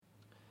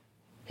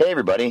Hey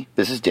everybody,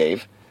 this is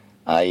Dave.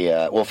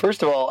 Well,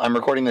 first of all, I'm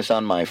recording this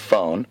on my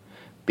phone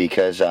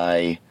because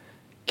I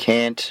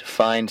can't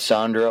find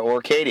Sandra or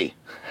Katie.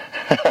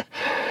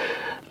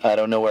 I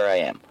don't know where I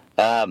am.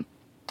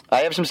 I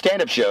have some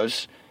stand-up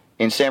shows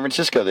in San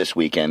Francisco this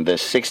weekend, the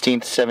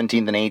 16th,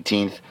 17th, and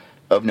 18th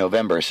of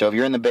November. So if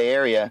you're in the Bay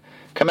Area,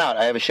 come out.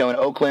 I have a show in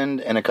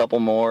Oakland and a couple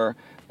more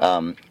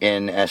in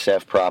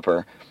SF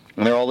proper.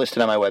 And they're all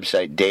listed on my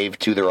website,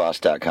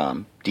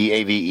 davetotheross.com.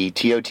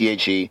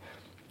 DAVETOTHEROSS.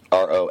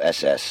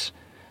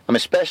 I'm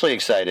especially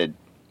excited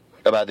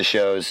about the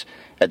shows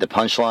at the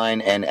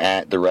Punchline and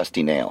at the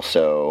Rusty Nail.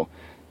 So,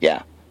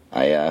 yeah,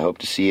 I hope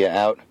to see you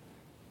out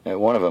at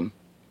one of them.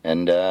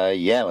 And,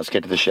 let's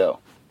get to the show.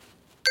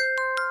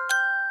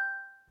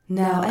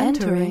 Now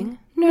entering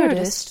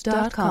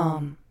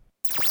Nerdist.com.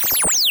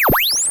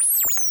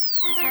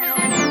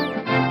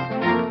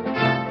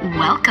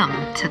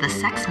 Welcome to the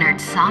Sex Nerd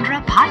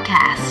Sandra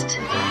podcast.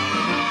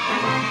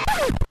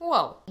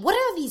 Whoa, what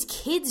are these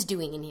kids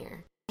doing in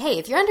here? Hey,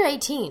 if you're under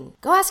 18,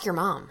 go ask your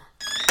mom.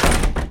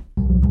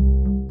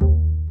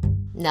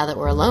 Now that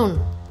we're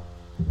alone,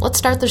 let's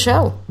start the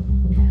show.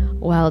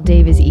 While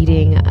Dave is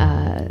eating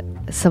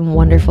some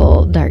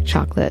wonderful dark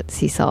chocolate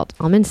sea salt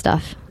almond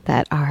stuff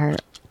that our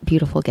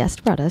beautiful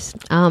guest brought us.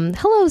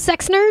 Hello,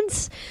 sex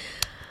nerds.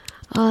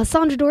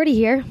 Sandra Doherty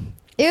here.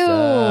 Ew.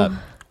 Sup?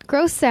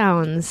 Gross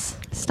sounds.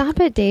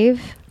 Stop it,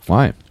 Dave.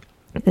 Why?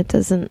 That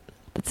doesn't...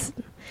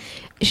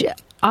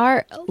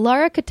 Our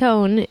Lara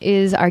Catone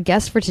is our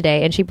guest for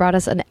today, and she brought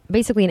us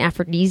basically an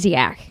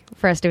aphrodisiac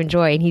for us to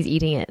enjoy, and he's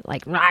eating it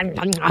like... No.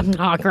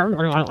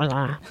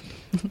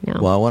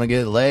 Well, I want to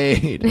get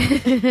laid.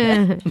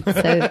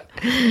 So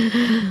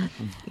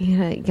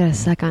you gotta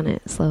suck on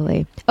it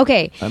slowly.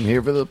 Okay. I'm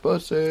here for the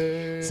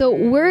pussy. So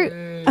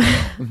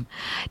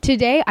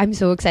today I'm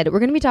so excited. We're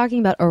going to be talking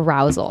about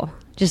arousal.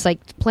 Just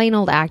like plain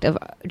old act of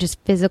just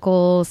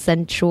physical,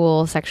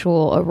 sensual,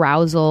 sexual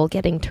arousal,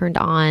 getting turned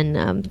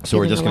on. So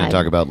we're just going to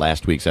talk about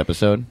last week's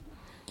episode?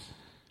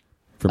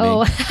 For me?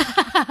 Oh,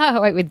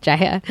 right, with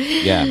Jaya.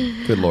 Yeah,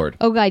 good Lord.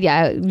 Oh, God,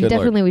 yeah.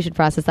 Definitely Lord. We should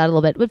process that a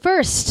little bit. But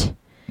first...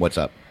 What's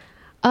up?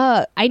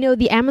 I know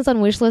the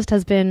Amazon wish list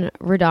has been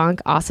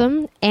redonk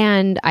awesome,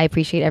 and I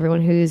appreciate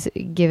everyone who's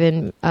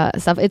given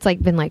stuff. It's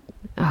like been like,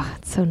 oh,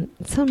 it's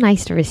so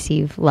nice to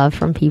receive love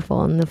from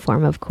people in the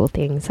form of cool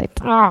things. Like,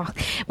 oh,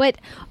 but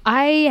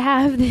I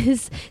have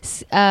this,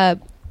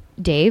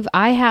 Dave.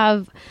 I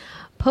have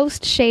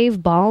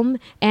post-shave balm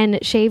and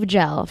shave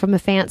gel from a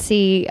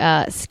fancy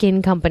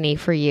skin company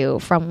for you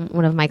from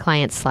one of my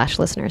clients /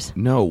 listeners.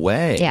 No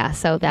way. Yeah,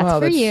 so that's wow,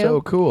 for that's you.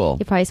 So cool.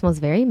 It probably smells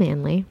very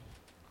manly.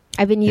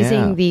 I've been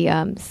using the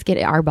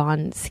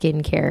Arbonne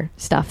skincare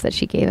stuff that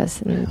she gave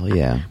us. And Hell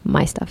yeah.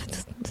 My stuff.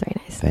 It's very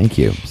nice. Thank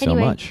you so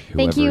much.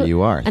 Thank Whoever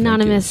you are.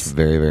 anonymous It's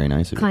very, very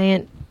nice of you.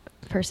 Client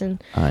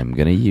person. I'm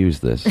going to use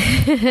this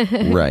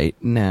right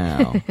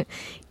now.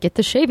 Get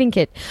the shaving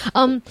kit.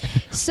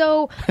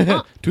 So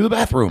To the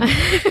bathroom.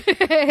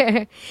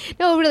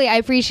 no, really, I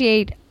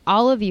appreciate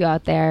all of you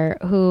out there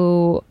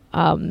who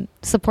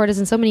support us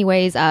in so many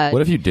ways.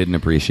 What if you didn't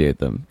appreciate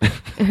them?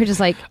 We're just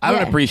like, I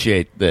don't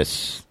appreciate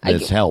this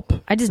help.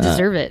 I just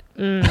deserve it.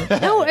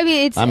 No, I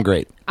mean, I'm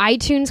great.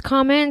 iTunes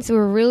comments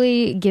were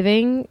really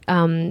giving.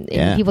 And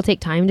people take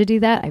time to do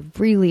that. I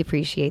really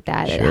appreciate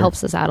that. Sure. It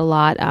helps us out a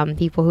lot.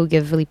 People who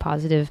give really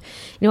positive,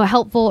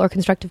 helpful or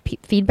constructive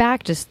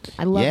feedback.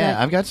 I love that.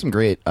 Yeah, I've got some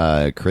great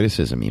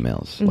criticism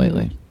emails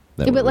lately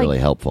that were really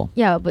helpful.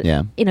 Yeah, but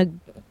in a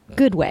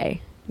good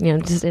way.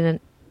 Just in a...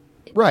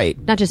 Right.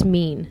 Not just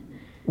mean.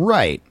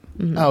 Right.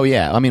 Mm-hmm. Oh,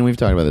 yeah. I mean, we've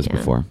talked about this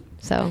before.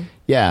 So...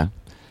 Yeah.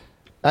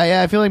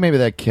 I feel like maybe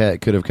that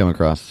could have come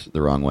across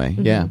the wrong way.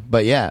 Mm-hmm. Yeah.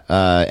 But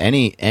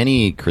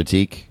any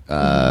critique,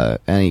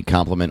 any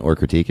compliment or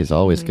critique is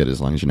always good as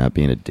long as you're not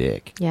being a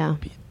dick. Yeah.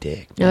 Be a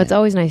dick. No, it's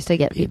always nice to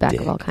get feedback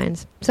of all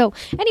kinds. So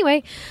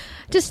anyway,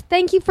 just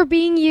thank you for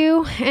being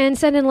you and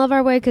sending love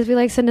our way because we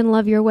like sending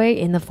love your way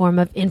in the form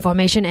of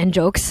information and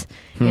jokes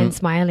and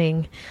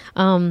smiling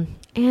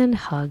and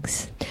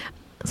hugs.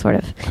 Sort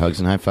of. Hugs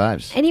and high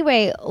fives.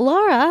 Anyway,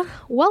 Laura,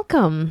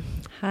 welcome.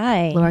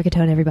 Hi. Lara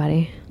Catone,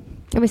 everybody.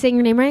 Am I saying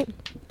your name right?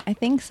 I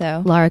think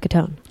so. Lara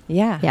Catone.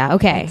 Yeah. Yeah,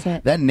 okay. That's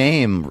it. That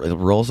name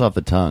rolls off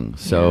the tongue.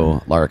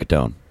 So, Lara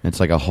Catone. It's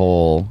like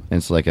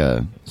it's like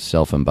a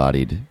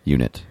self-embodied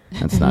unit.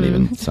 That's not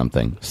even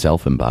something.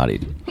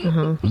 Self-embodied.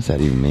 What does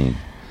that even mean?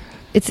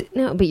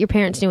 No, but your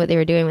parents knew what they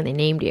were doing when they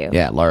named you.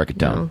 Yeah, Lara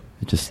Catone.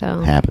 It just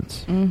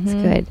happens. Mm-hmm. It's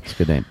good. It's a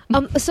good name.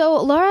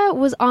 So, Laura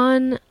was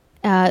on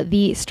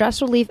the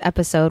stress relief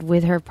episode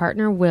with her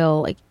partner,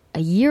 Will, like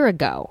a year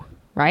ago.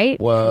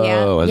 Right?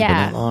 Whoa, has it been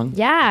that long?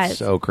 Yeah.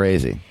 So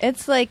crazy.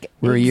 It's like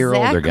we're a year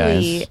older,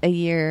 guys. A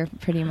year,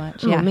 pretty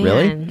much. Oh, Yeah. man.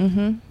 Really?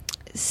 Mm-hmm.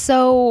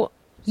 So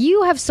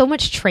you have so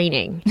much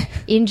training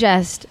in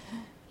just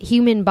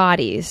human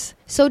bodies.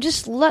 So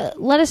just let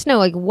us know,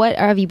 like, what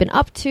have you been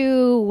up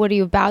to? What are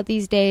you about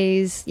these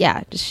days?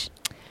 Yeah, just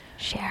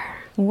share.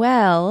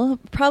 Well,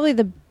 probably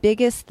the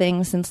biggest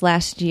thing since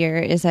last year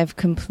is I've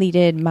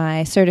completed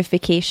my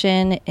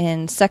certification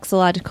in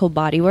sexological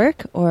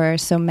bodywork or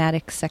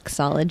somatic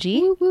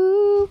sexology,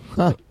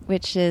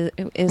 which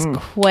is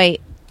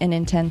quite an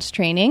intense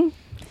training.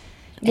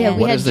 Yeah, And-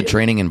 we What had does the to-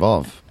 training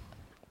involve?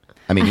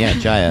 I mean, yeah,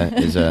 Jaya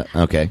is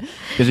okay.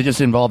 Does it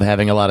just involve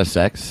having a lot of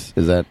sex?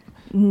 Is that?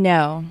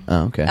 No.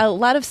 Oh, okay. A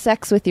lot of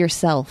sex with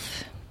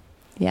yourself.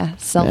 Yeah,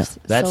 Yeah.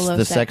 That's solo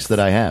the sex that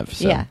I have.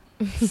 So. Yeah.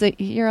 So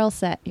you're all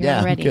set. You're Yeah,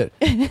 all ready. good.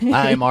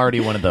 I'm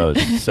already one of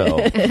those, so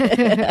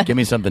give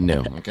me something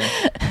new. Okay.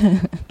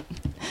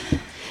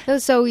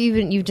 So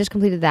even you've just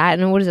completed that,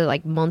 and what is it,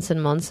 like months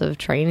and months of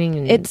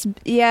training?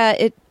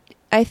 And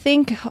I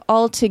think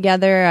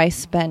altogether I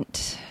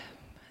spent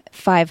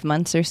 5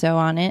 months or so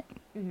on it.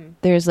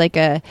 There's like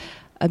a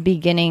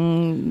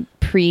beginning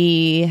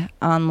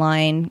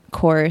pre-online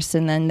course,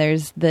 and then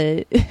there's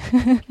the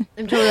I'm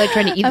totally like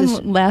trying to eat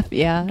this left.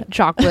 Yeah.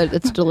 chocolate.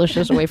 It's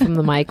delicious away from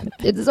the mic.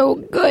 It's so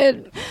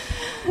good.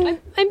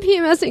 I'm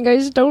PMSing,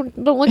 guys. Don't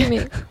look at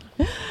me.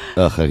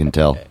 Ugh, I can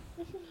tell.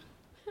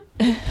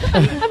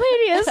 I'm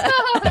hideous.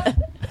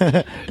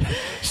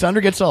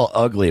 Sandra gets all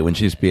ugly when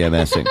she's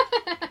PMSing.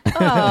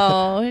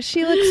 Oh,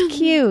 she looks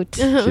cute.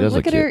 She does Look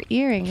look at her cute.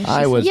 earrings.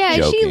 I was Yeah,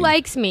 she joking.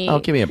 likes me. Oh,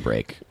 give me a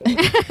break.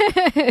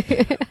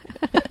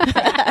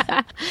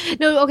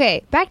 No,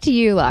 okay. Back to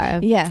you, Lara.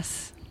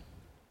 Yes.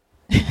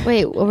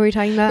 Wait, what were we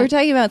talking about? We're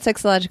talking about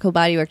sexological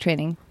bodywork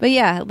training. But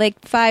yeah,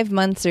 like 5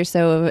 months or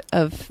so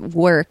of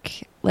work,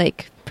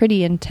 like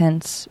pretty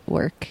intense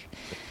work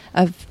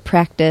of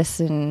practice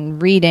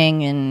and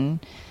reading and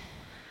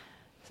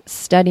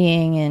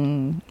studying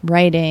and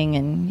writing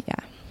and yeah.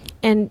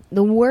 And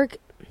the work,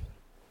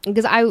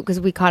 because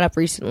we caught up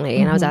recently,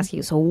 and I was asking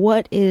you, so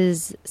what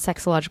is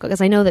sexological?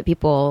 Because I know that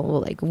people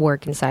will like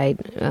work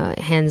inside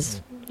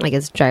hands, like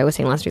as Jaya was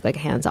saying last week, like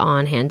hands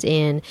on, hands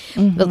in,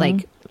 but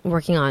like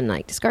working on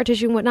like scar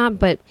tissue and whatnot.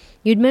 But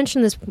you'd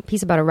mentioned this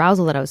piece about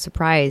arousal that I was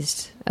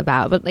surprised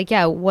about. But like,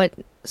 yeah, what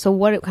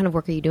kind of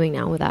work are you doing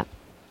now with that?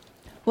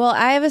 Well,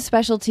 I have a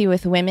specialty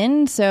with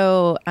women,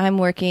 so I'm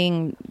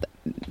working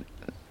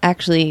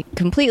actually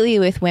completely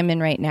with women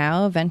right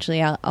now.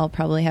 Eventually, I'll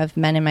probably have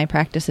men in my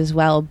practice as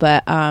well.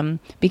 But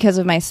because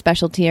of my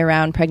specialty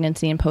around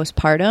pregnancy and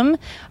postpartum,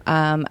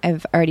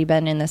 I've already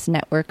been in this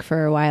network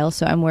for a while.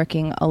 So I'm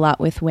working a lot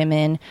with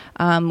women,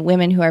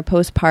 women who are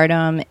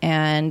postpartum.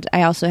 And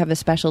I also have a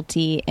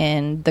specialty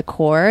in the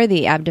core,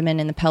 the abdomen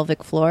and the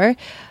pelvic floor.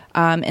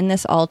 And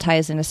this all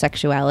ties into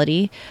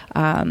sexuality.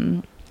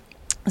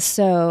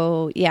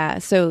 So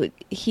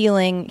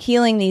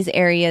healing these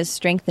areas,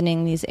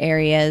 strengthening these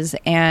areas,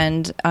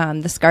 and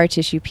the scar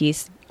tissue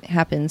piece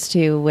happens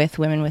too with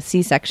women with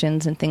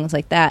C-sections and things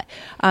like that.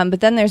 But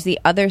then there's the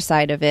other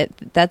side of it.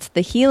 That's the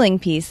healing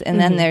piece. And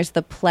then there's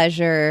the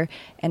pleasure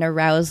and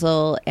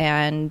arousal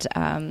and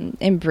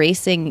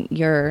embracing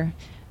your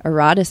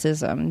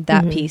eroticism,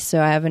 that piece.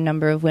 So I have a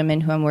number of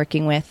women who I'm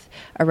working with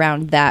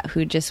around that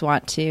who just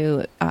want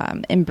to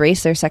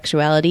embrace their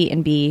sexuality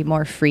and be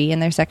more free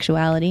in their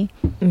sexuality.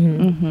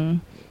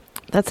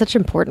 That's such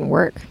important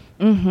work.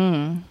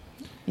 Yeah.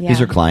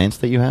 These are clients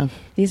that you have?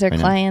 These are right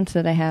now? clients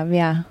that I have.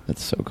 Yeah.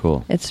 That's so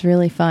cool. It's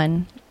really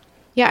fun.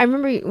 Yeah, I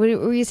remember. What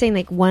were you saying?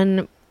 Like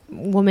one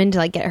woman to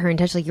like get her in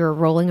touch, like you were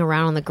rolling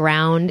around on the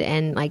ground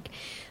and like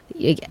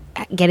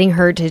getting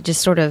her to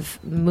just sort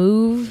of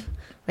move.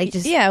 Like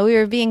just, Yeah, we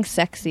were being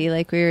sexy.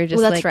 Like we were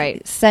just Well, that's like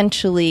right.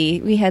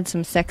 sensually, we had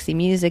some sexy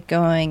music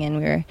going and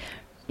we were,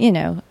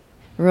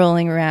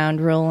 rolling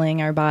around,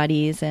 rolling our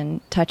bodies and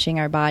touching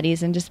our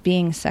bodies and just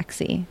being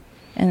sexy.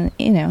 And,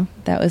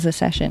 that was a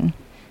session.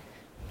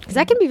 because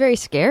that can be very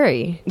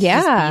scary. To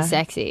just be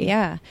sexy.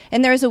 Yeah.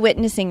 And there was a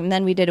witnessing, and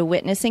then we did a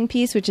witnessing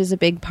piece, which is a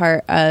big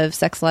part of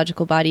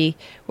sexological body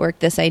work,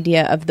 this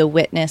idea of the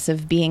witness,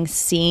 of being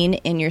seen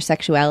in your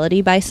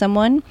sexuality by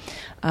someone,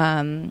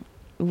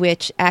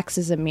 which acts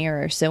as a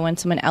mirror. So when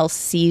someone else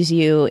sees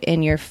you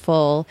in your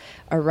full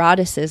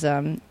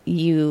eroticism,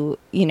 you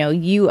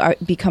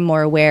become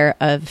more aware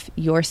of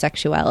your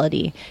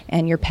sexuality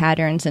and your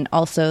patterns, and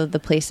also the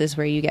places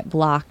where you get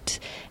blocked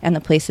and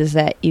the places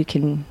that you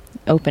can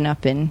open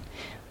up and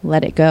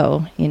let it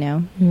go,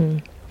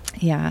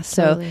 Yeah,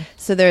 Totally.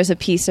 so there's a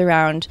piece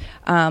around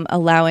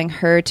allowing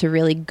her to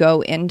really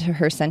go into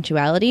her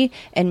sensuality,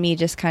 and me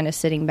just kind of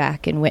sitting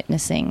back and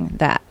witnessing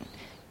that.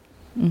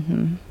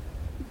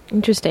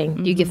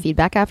 Interesting. Do you get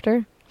feedback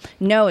after?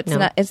 No, it's No.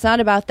 not. It's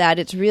not about that.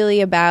 It's really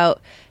about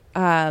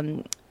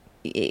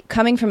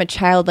coming from a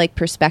childlike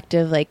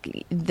perspective.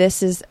 Like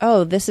this is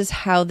how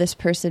this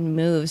person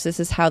moves. This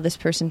is how this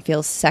person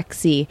feels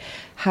sexy.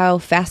 How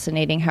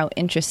fascinating. How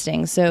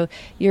interesting. So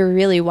you're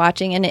really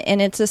watching,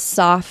 and it's a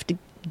soft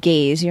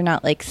gaze. You're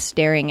not like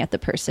staring at the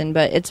person,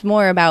 but it's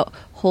more about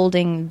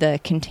holding the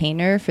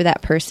container for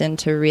that person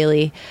to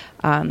really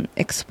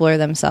explore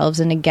themselves,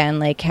 and again,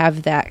 like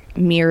have that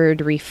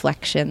mirrored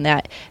reflection.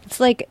 That it's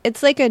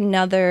like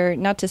another,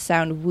 not to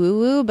sound woo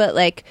woo, but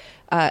like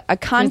a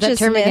consciousness.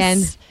 term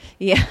again.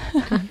 Yeah,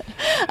 a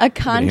I'm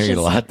consciousness. hearing it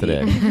a lot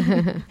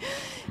today.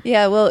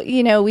 Yeah, well,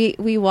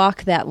 we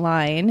walk that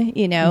line,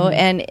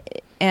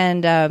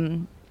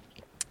 and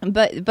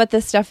but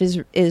this stuff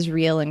is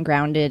real and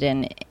grounded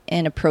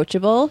and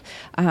approachable,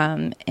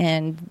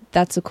 and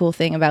that's the cool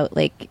thing about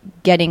like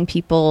getting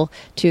people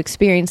to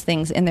experience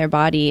things in their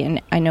body.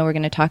 And I know we're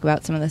going to talk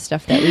about some of the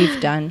stuff that we've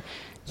done.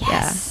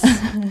 Yes.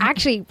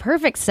 Actually,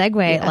 perfect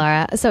segue,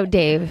 Lara. So,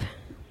 Dave,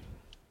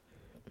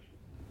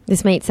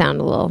 this might sound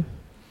a little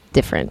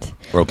different.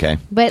 Okay.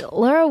 But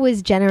Laura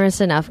was generous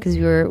enough, because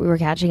we were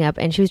catching up,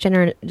 and she was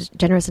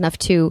generous enough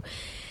to,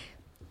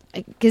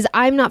 because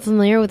I'm not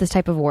familiar with this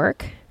type of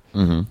work.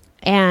 Mm-hmm.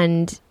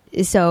 And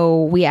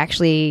so we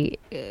actually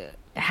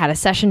had a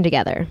session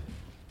together.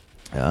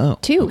 Oh.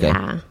 Two. Okay.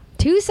 Yeah.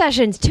 Two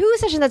sessions.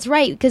 That's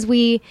right. Because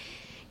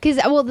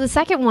the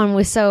second one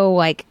was so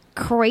like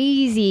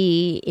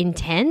crazy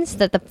intense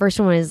that the first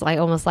one is like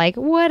almost like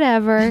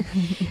whatever.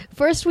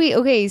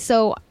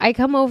 So I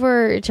come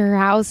over to her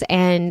house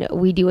and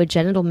we do a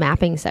genital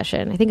mapping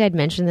session. I think I'd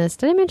mentioned this.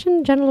 Did I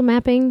mention genital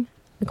mapping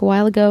like a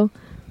while ago?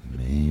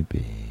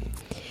 Maybe.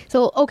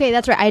 So, okay,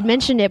 that's right. I had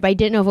mentioned it, but I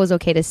didn't know if it was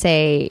okay to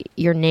say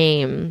your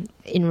name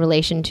in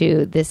relation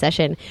to this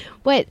session.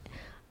 But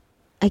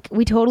like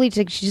we totally,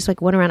 she just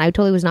like went around. I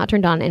totally was not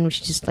turned on, and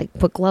she just like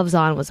put gloves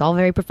on, was all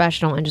very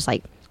professional, and just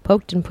like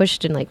poked and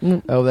pushed and like.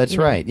 Oh, that's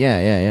right.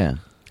 Yeah.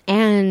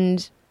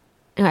 And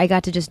I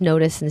got to just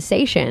notice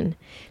sensation.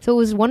 So it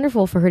was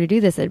wonderful for her to do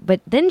this.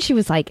 But then she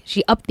was like,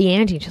 she upped the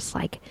ante, just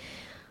like,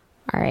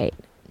 all right,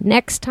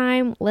 next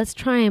time, let's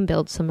try and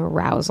build some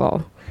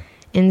arousal.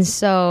 And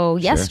so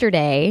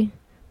yesterday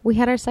we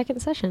had our second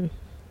session.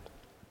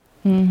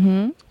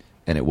 Mm-hmm.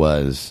 And it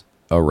was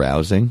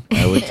arousing,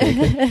 I would take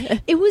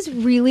it. It was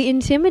really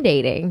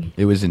intimidating.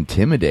 It was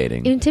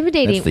intimidating.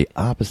 Intimidating. That's the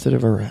opposite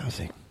of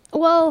arousing.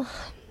 Well,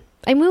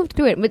 I moved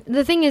through it. But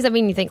the thing is, I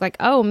mean, you think like,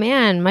 oh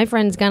man, my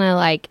friend's gonna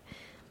like,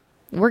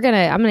 I'm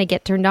gonna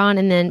get turned on.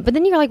 But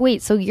then you're like,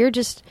 wait, so you're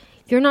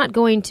not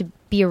going to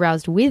be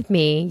aroused with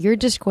me. You're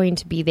just going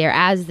to be there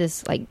as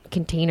this like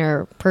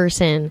container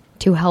person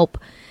to help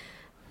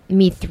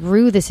me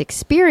through this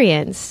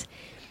experience.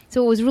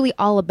 So it was really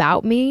all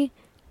about me,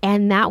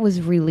 and that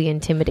was really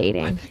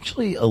intimidating. I'm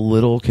actually a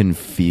little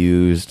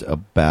confused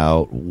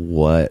about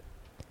what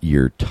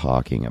you're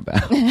talking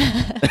about.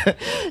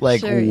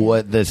 Like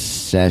what the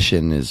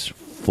session is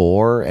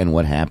for and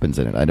what happens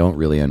in it. I don't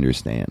really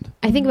understand.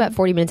 I think about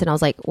 40 minutes and I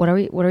was like, what are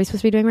we supposed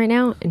to be doing right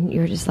now? And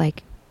you're just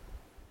like,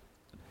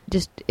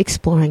 just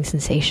exploring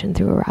sensation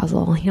through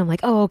arousal. I'm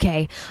like, oh,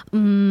 okay.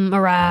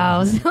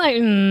 Aroused. Like,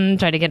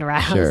 try to get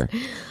aroused. Sure.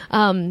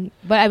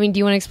 But I mean, do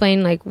you want to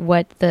explain like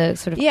what the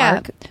sort of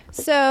arc?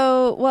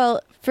 So,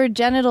 well, for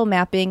genital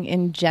mapping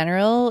in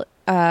general,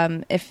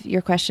 if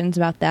your question's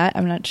about that,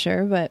 I'm not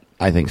sure, but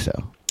I think so.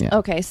 Yeah.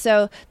 Okay.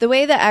 So the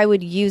way that I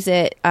would use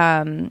it,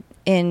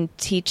 in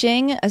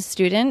teaching a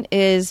student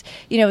is,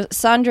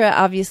 Sandra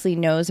obviously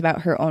knows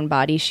about her own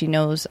body. She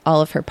knows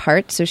all of her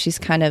parts. So she's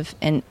kind of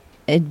an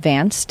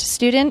advanced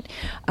student,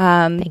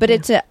 but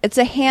it's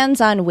a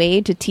hands-on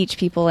way to teach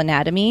people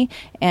anatomy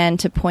and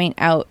to point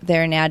out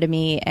their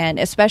anatomy, and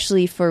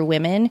especially for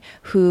women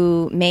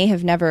who may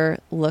have never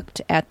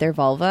looked at their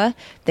vulva,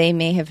 they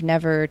may have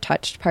never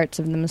touched parts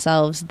of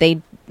themselves,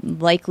 they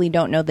likely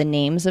don't know the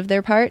names of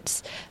their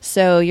parts.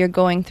 So you're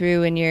going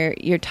through and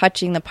you're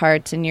touching the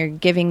parts and you're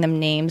giving them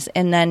names,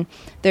 and then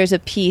there's a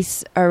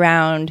piece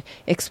around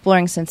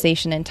exploring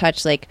sensation and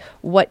touch, like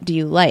what do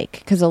you like?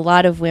 Because a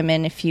lot of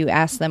women, if you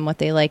ask them what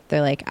they like,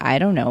 they're like, I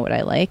don't know what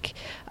I like.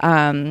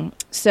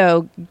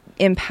 So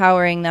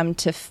empowering them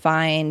to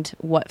find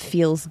what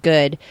feels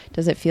good.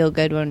 Does it feel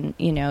good when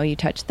you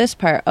touch this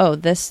part? Oh,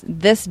 this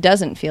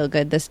doesn't feel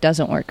good, this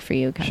doesn't work for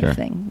you, kind of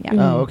thing. Yeah.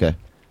 Oh, okay.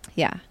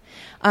 Yeah.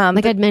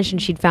 Like I'd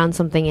mentioned, she'd found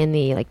something in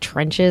the like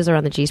trenches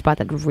around the G-spot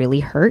that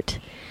really hurt,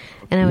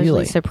 and I was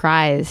really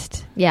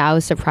surprised. Yeah, I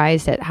was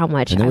surprised at how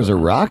much. And there was a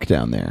rock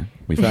down there.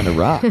 We found a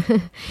rock,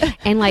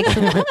 and like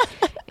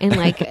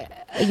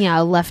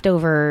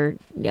leftover.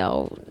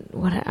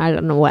 What I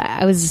don't know what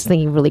I was just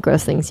thinking. Really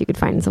gross things you could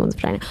find in someone's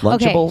vagina.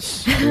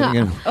 Lunchables.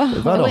 Okay.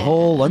 We found a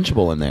whole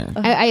Lunchable in there.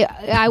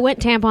 I went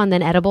tampon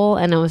then edible,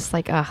 and I was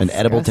like, oh, an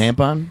edible gross.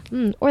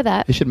 Tampon, or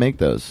that they should make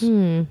those.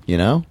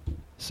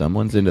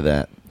 Someone's into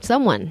that.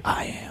 Someone.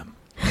 I am.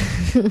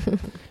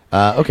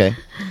 Okay,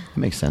 that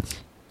makes sense.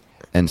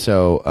 And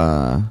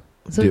so,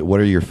 what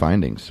are your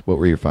findings? What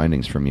were your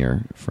findings from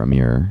your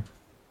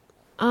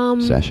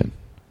session?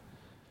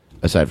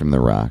 Aside from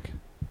the rock,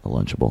 a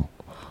Lunchable.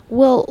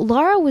 Well,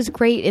 Lara was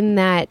great in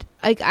that.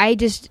 Like, I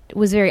just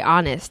was very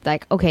honest.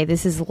 Like, okay,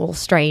 this is a little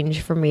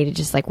strange for me to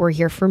just like, we're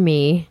here for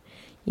me.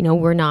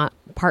 We're not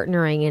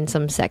partnering in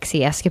some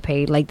sexy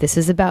escapade. Like, this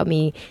is about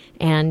me.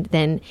 And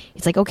then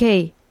it's like,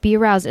 okay, be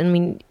aroused. And I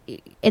mean,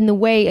 in the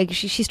way like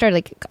she started,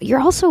 like, you're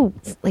also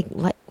like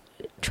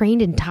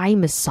trained in Thai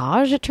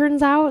massage, it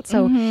turns out.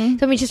 So, so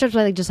I mean, she starts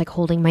like just like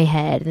holding my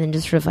head, and then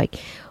just sort of like,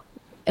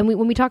 and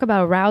when we talk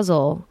about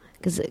arousal,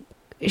 because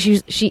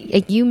she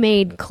like, you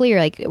made clear,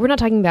 like, we're not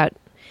talking about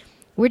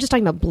we're just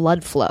talking about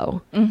blood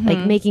flow, like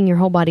making your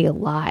whole body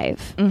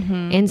alive.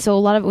 And so a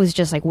lot of it was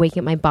just like waking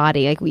up my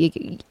body. Like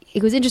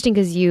it was interesting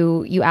because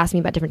you asked me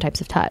about different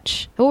types of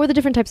touch. What were the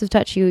different types of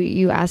touch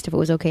you asked if it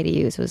was okay to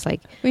use? It was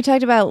like, we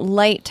talked about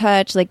light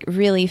touch, like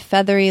really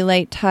feathery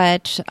light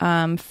touch,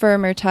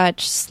 firmer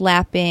touch,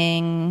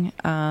 slapping,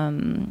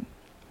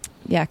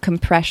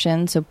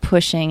 compression, so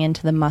pushing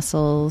into the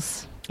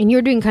muscles. And you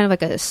were doing kind of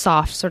like a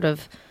soft sort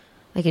of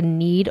like a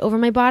knead over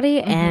my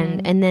body,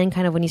 and then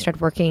kind of when you started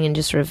working and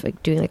just sort of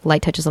like doing like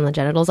light touches on the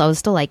genitals, I was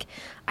still like,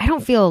 I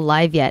don't feel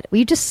alive yet. Will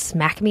you just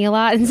smack me a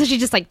lot? And so she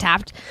just like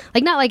tapped,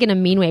 like not like in a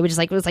mean way, but just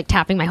like it was like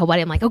tapping my whole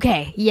body. I'm like,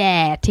 okay,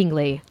 yeah,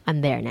 tingly,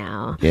 I'm there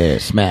now. Yeah,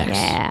 smacks.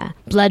 Yeah,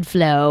 blood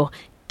flow,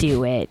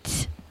 do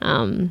it.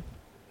 Was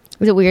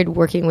it weird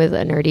working with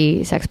a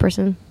nerdy sex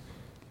person?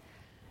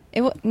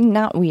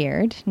 Not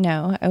weird.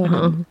 No, I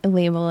wouldn't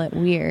label it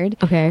weird.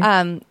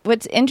 Okay.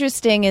 What's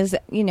interesting is,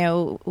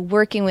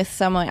 working with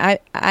someone.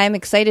 I'm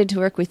excited to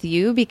work with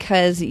you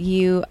because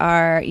you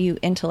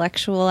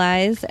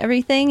intellectualize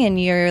everything,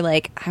 and you're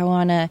like,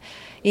 I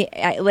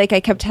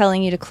kept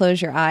telling you to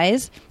close your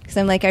eyes because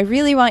I'm like, I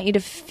really want you to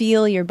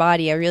feel your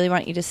body. I really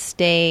want you to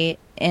stay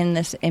in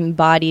this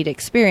embodied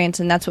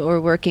experience, and that's what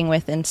we're working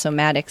with in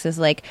somatics. Is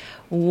like,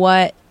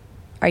 what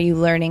are you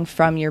learning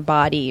from your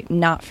body,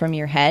 not from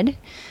your head?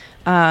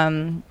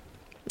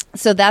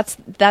 So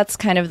that's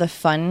kind of the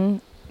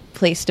fun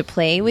place to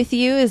play with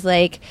you, is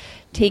like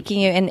taking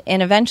you, and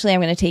eventually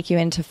I'm going to take you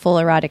into full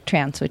erotic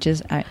trance, which is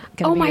going to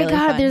be really fun. Oh my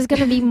God, there's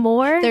going to be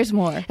more? There's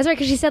more. That's right,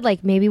 because she said,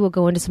 like, maybe we'll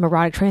go into some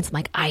erotic trance. I'm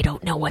like, I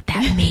don't know what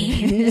that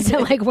means. So,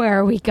 like, where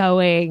are we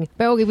going?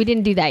 But okay, we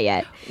didn't do that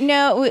yet.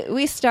 No,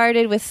 we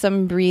started with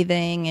some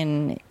breathing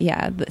and,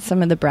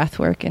 some of the breath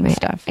work and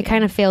stuff. I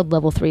kind of failed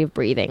level 3 of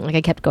breathing. Like,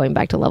 I kept going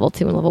back to level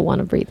 2 and level 1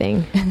 of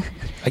breathing.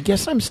 I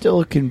guess I'm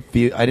still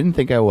confused. I didn't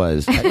think I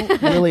was. I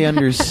don't really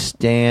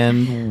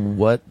understand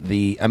what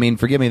I mean,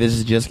 forgive me, this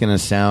is just going to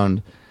sound...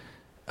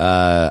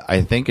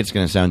 I think it's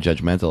going to sound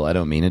judgmental. I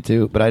don't mean it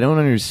to, but I don't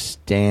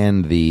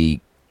understand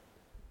the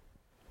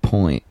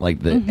point,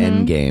 like the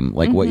end game,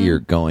 like what you're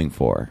going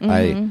for.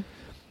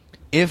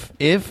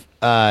 If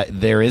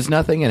there is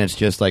nothing and it's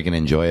just like an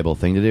enjoyable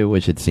thing to do,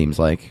 which it seems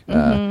like,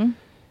 then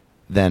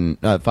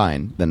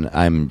fine. Then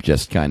I'm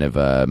just kind of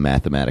a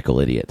mathematical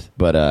idiot.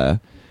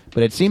 But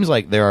it seems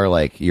like there are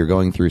like you're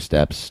going through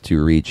steps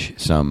to reach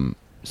some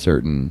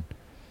certain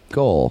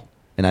goal.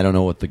 And I don't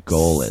know what the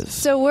goal is.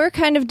 So we're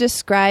kind of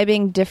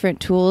describing different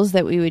tools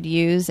that we would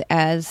use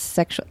as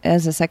a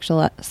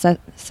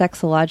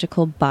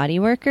sexological body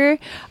worker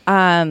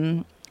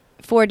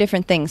for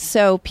different things.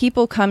 So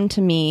people come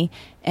to me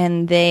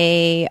and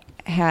they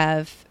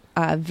have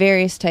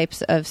various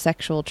types of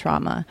sexual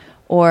trauma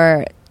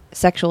or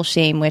sexual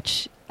shame,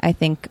 which I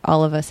think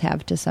all of us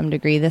have to some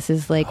degree. This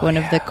is like one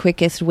of the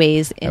quickest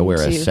ways into... I wear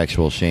a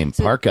sexual shame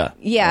parka all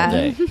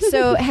day.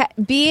 So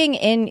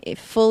being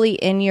fully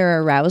in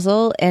your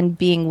arousal and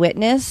being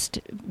witnessed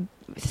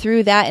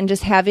through that, and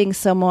just having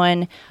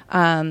someone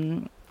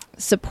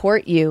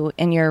support you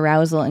in your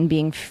arousal and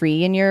being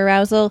free in your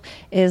arousal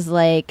is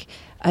like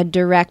a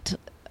direct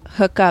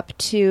hook up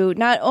to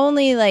not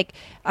only like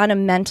on a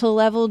mental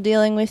level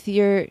dealing with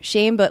your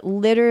shame, but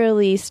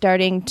literally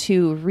starting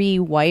to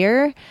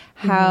rewire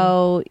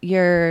how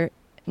your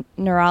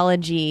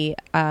neurology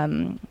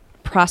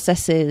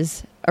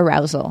processes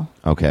arousal.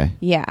 Okay.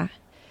 Yeah.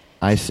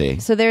 I see.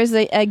 So there's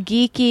a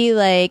geeky,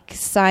 like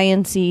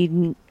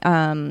science-y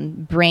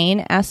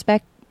brain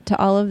aspect to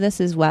all of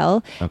this as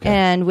well. Okay.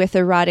 And with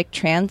erotic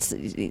trance,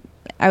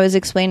 I was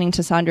explaining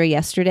to Sandra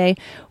yesterday,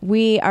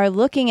 we are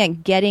looking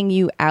at getting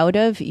you out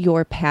of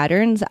your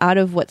patterns, out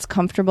of what's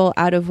comfortable,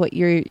 out of what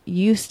you're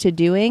used to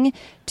doing,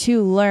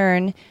 to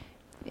learn.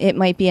 It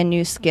might be a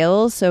new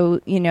skill. So,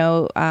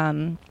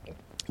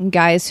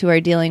 guys who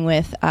are dealing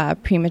with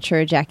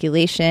premature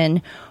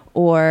ejaculation,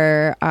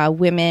 or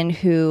women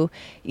who,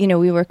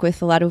 we work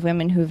with a lot of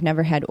women who've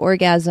never had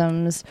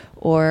orgasms,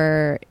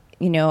 or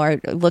are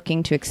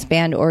looking to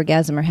expand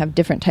orgasm or have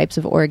different types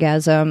of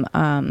orgasm.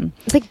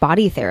 It's like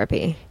body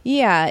therapy.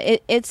 Yeah,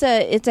 it's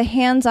a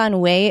hands-on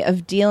way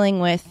of dealing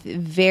with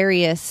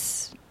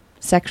various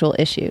sexual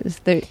issues.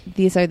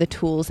 These are the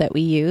tools that we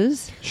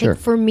use. Sure.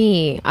 Like for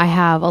me, I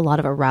have a lot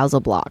of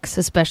arousal blocks,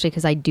 especially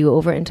because I do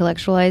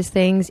over-intellectualize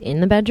things in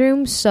the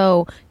bedroom.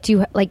 So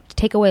to like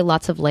take away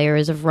lots of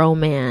layers of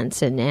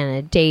romance and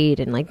a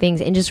date and like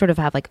things, and just sort of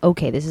have like,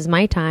 okay, this is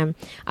my time.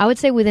 I would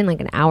say within like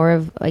an hour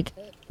of like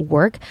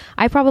work,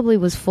 I probably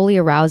was fully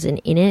aroused and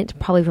in it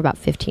probably for about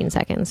 15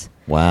 seconds.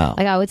 Wow.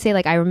 Like I would say,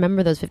 like I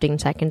remember those 15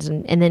 seconds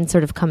and then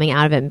sort of coming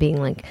out of it and being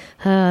like,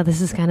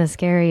 this is kind of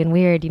scary and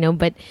weird,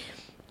 but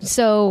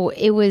so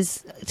it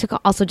was to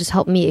also just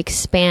help me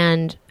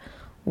expand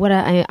what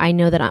I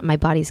know that my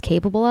body's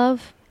capable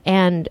of,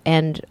 and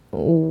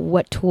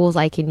what tools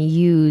I can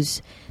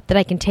use that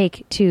I can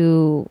take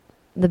to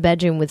the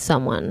bedroom with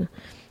someone.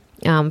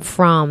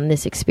 from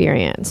this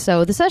experience.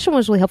 So the session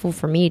was really helpful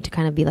for me to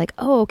kind of be like,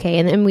 oh, okay.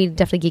 And then we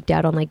definitely geeked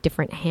out on like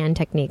different hand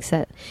techniques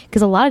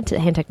because a lot of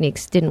hand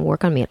techniques didn't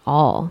work on me at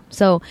all.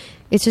 So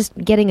it's just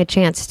getting a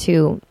chance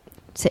to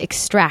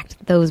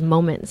extract those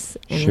moments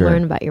and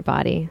learn about your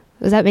body.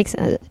 Does that make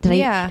sense? Did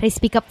I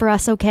speak up for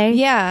us okay?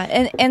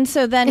 Yeah. And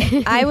so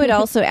then I would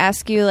also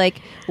ask you,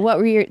 like, what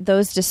were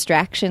those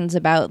distractions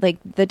about? Like,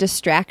 the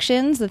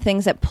distractions, the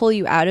things that pull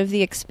you out of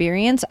the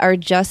experience are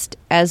just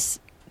as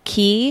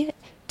key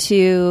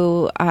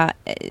to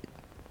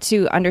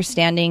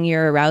understanding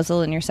your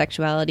arousal and your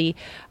sexuality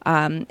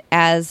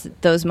as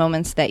those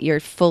moments that you're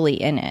fully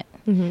in it.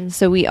 Mm-hmm.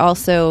 So we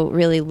also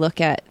really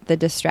look at the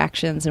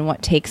distractions and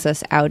what takes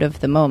us out of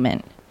the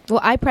moment.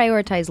 Well, I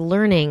prioritize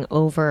learning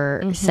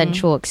over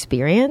sensual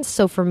experience.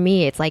 So for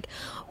me, it's like,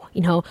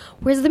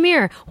 where's the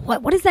mirror?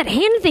 What is that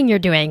hand thing you're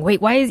doing? Wait,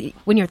 why is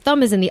when your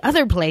thumb is in the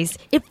other place,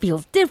 it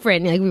feels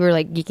different? Like we were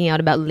like geeking out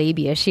about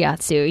labia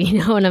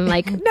shiatsu, and I'm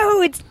like,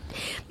 no, it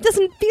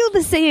doesn't feel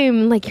the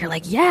same. Like you're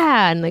like,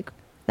 yeah, and like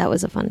that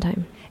was a fun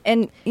time.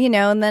 And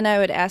and then I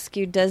would ask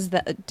you, does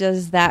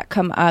that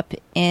come up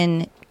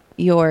in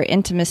your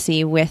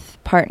intimacy with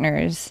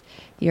partners?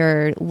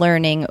 Your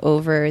learning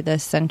over the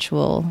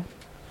sensual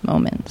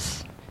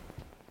moments.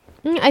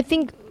 I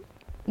think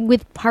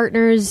with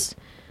partners,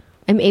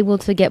 I'm able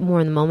to get more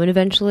in the moment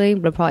eventually,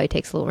 but it probably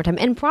takes a little more time.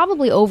 And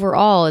probably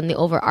overall, in the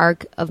over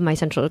arc of my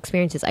sensual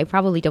experiences, I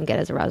probably don't get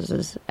as aroused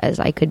as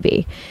I could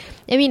be.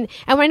 I mean,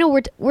 and I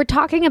know we're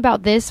talking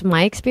about this,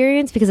 my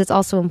experience, because it's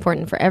also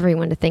important for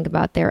everyone to think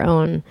about their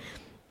own,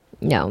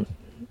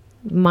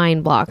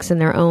 mind blocks and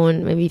their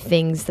own maybe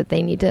things that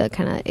they need to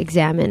kind of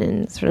examine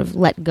and sort of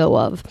let go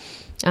of.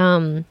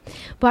 But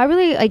I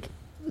really like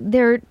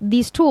there are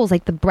these tools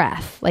like the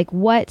breath, like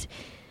what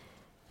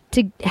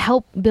to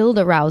help build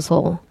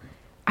arousal.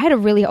 I had a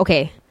really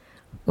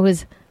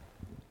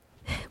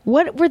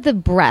what were the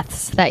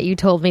breaths that you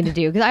told me to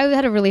do? Because I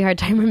had a really hard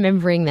time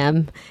remembering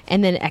them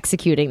and then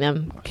executing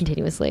them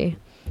continuously.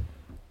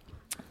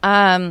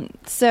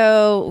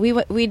 So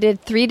we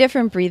did 3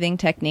 different breathing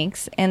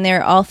techniques, and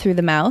they're all through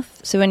the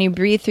mouth. So when you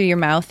breathe through your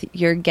mouth,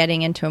 you're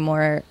getting into a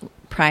more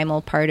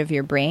primal part of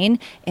your brain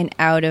and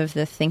out of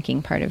the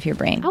thinking part of your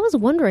brain. I was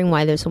wondering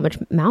why there's so much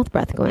mouth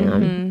breath going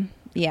on.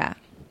 Yeah.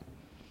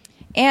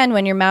 And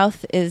when your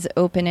mouth is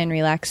open and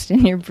relaxed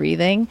and you're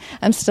breathing,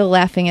 I'm still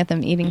laughing at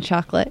them eating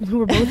chocolate.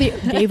 We're both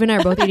Dave and I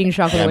are both eating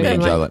chocolate. I'm eating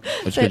chocolate.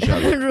 It's good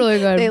chocolate. It's really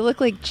good. They look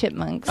like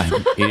chipmunks. I'm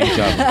eating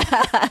chocolate,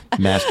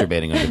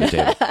 masturbating under the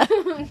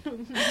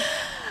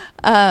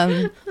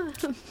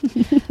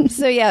table.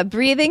 So yeah,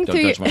 breathing Don't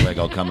through. touch my leg.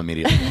 I'll come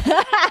immediately.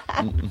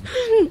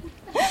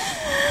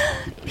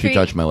 She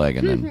touched my leg,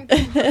 and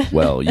then,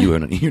 well,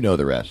 you know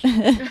the rest.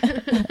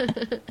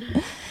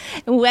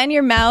 When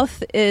your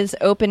mouth is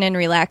open and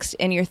relaxed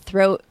and your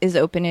throat is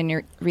open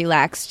and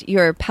relaxed,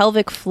 your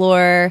pelvic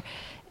floor,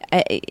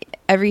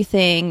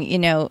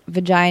 everything,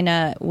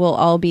 vagina will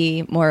all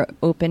be more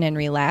open and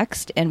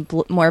relaxed and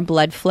more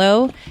blood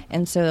flow.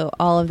 And so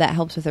all of that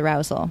helps with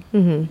arousal.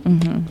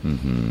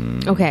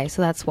 Okay,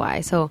 so that's why.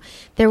 So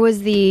there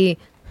was the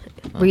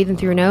breathing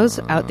through your nose,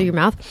 out through your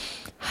mouth.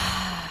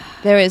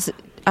 There is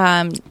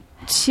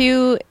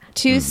two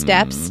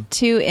steps,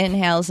 2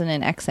 inhales and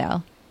an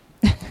exhale.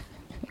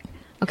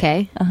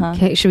 Okay.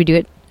 Okay. Should we do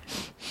it?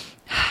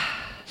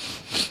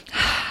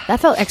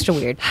 That felt extra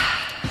weird.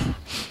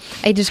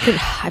 I just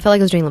couldn't. I felt like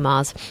I was doing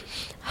Lamaze.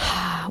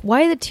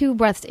 Why are the 2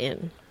 breaths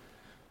in?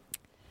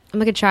 I'm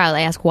like a child.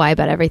 I ask why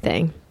about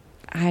everything.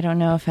 I don't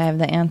know if I have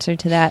the answer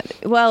to that.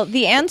 Well,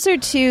 the answer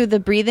to the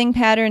breathing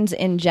patterns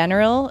in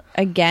general,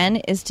 again,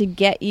 is to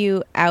get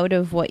you out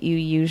of what you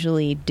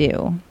usually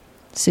do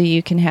so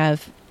you can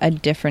have a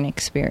different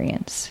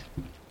experience.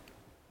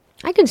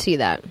 I can see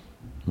that.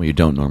 Well, you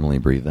don't normally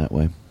breathe that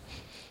way.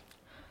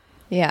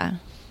 Yeah.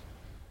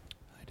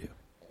 I do.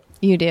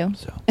 You do?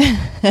 So.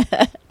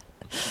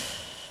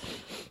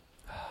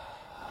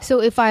 So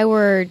if I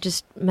were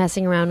just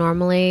messing around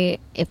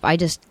normally, if I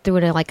just threw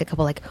it like a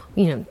couple,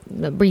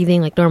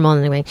 breathing like normal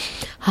and anyway,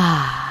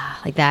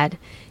 like that,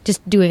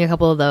 just doing a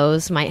couple of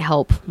those might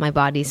help my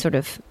body sort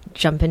of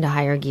jump into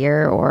higher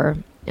gear or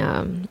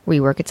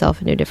rework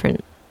itself into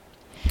different.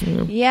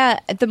 Yeah.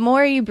 The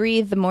more you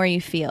breathe, the more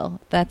you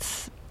feel.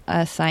 That's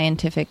a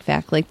scientific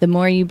fact. Like the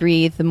more you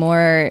breathe, the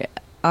more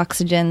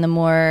oxygen, the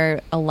more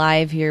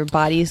alive your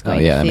body's going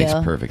to feel. That makes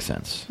perfect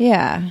sense.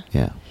 Yeah.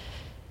 Yeah.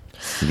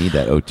 You need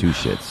that O2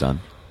 shit,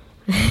 son.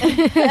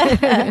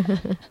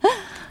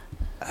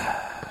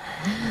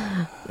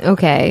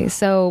 Okay,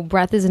 so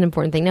breath is an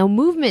important thing. Now,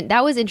 movement,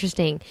 that was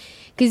interesting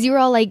because you were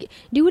all like,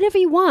 do whatever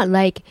you want.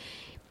 Like,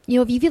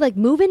 if you feel like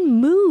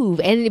moving, move.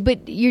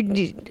 But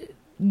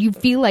you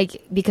feel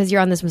like because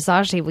you're on this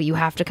massage table, you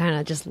have to kind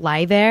of just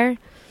lie there.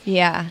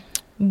 Yeah.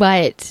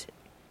 But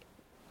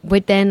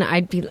then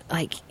I'd be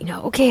like,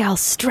 okay, I'll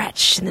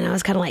stretch. And then I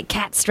was kind of like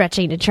cat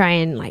stretching to try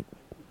and like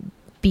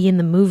be in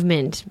the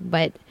movement.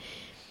 But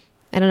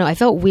I don't know. I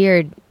felt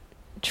weird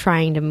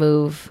trying to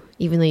move,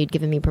 even though you'd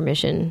given me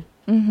permission.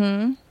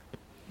 Mm-hmm.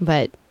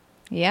 But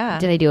yeah.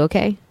 Did I do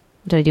okay?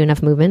 Did I do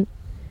enough movement?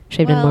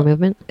 Should I have done more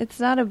movement?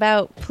 It's not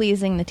about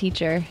pleasing the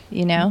teacher,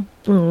 you know?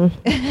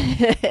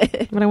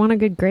 But I want a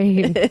good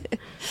grade.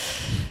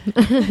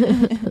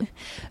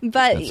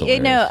 But, you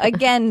know,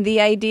 again,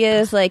 the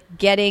idea is like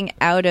getting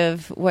out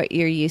of what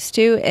you're used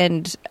to.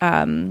 And,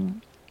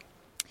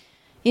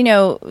 you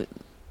know,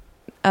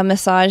 a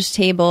massage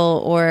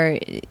table, or,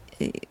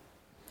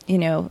 you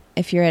know,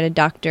 if you're at a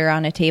doctor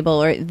on a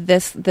table, or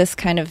this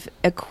kind of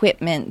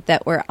equipment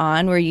that we're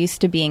on, we're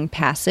used to being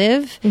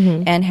passive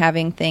and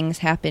having things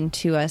happen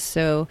to us.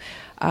 So,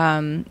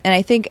 and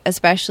I think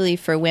especially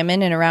for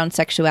women and around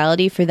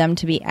sexuality, for them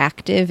to be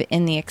active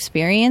in the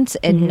experience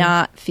and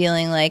not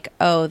feeling like,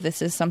 oh,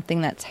 this is something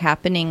that's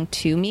happening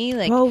to me.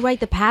 Like, oh, right,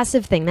 the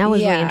passive thing. That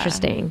was really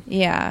interesting.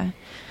 Yeah.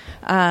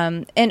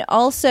 And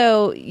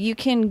also you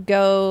can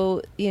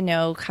go, you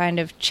know, kind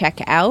of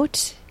check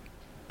out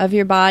of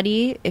your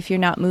body. If you're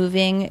not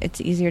moving, it's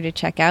easier to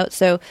check out.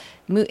 So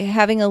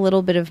having a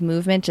little bit of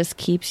movement just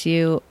keeps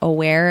you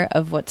aware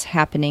of what's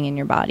happening in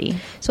your body.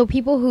 So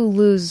people who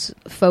lose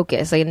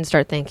focus, like, and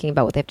start thinking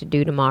about what they have to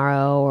do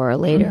tomorrow or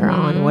later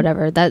on,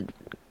 whatever, that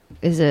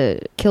is a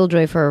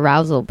killjoy for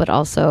arousal, but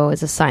also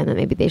is a sign that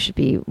maybe they should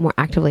be more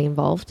actively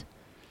involved.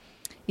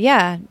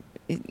 Yeah.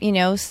 You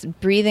know,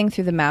 breathing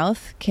through the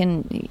mouth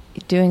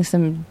doing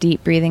some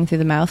deep breathing through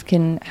the mouth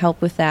can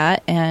help with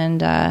that.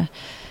 And,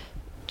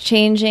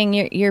 changing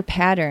your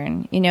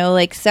pattern. You know,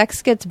 like,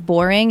 sex gets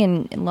boring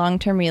in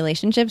long-term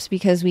relationships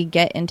because we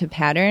get into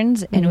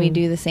patterns and we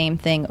do the same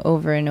thing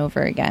over and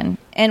over again.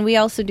 And we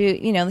also do,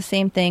 you know, the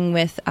same thing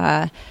with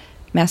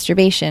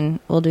masturbation.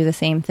 We'll do the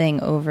same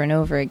thing over and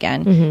over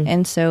again.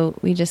 And so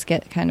we just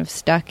get kind of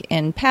stuck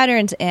in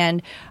patterns,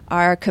 and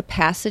our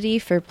capacity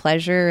for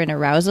pleasure and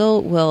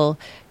arousal will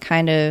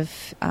kind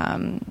of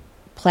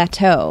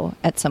plateau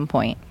at some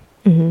point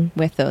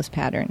with those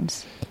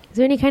patterns. Is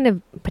there any kind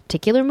of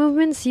particular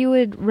movements you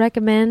would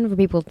recommend for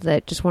people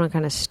that just want to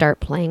kind of start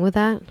playing with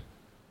that?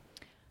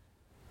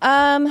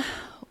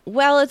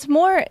 Well, it's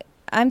more,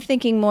 I'm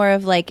thinking more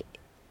of like,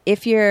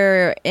 if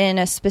you're in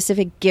a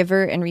specific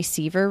giver and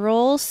receiver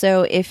role.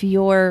 So if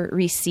you're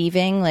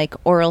receiving like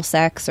oral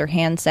sex or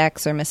hand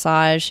sex or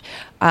massage,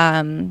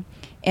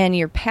 and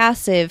you're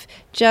passive,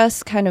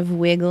 just kind of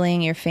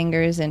wiggling your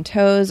fingers and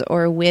toes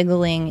or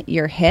wiggling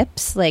your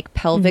hips, like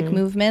pelvic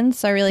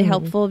movements are really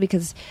helpful,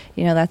 because,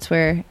 you know, that's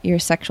where your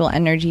sexual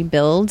energy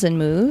builds and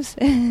moves.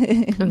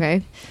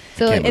 Okay.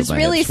 So it's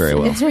really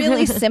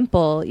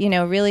simple, you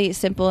know, really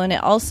simple. And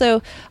it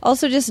also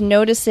just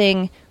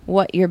noticing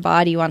what your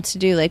body wants to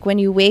do. Like, when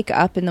you wake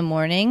up in the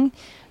morning,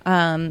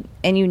 and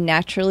you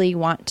naturally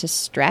want to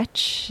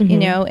stretch, you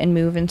know, and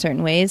move in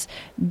certain ways,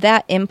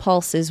 that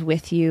impulse is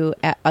with you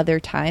at other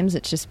times.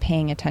 It's just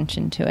paying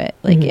attention to it.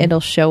 Like, it'll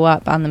show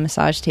up on the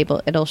massage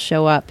table. It'll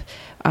show up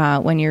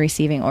when you're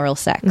receiving oral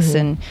sex.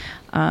 And,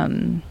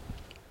 so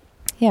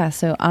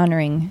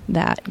honoring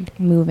that,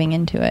 moving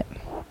into it.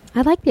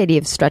 I like the idea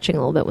of stretching a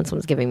little bit when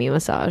someone's giving me a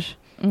massage.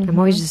 I'm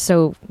always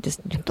you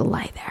have to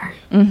lie there.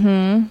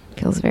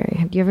 Feels very...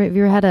 Have you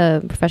ever had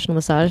a professional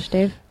massage,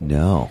 Dave?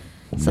 No.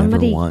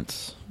 Somebody never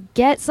once.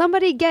 Get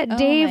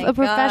Dave a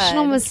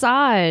professional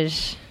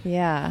massage.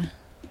 Yeah.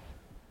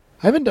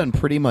 I haven't done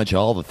pretty much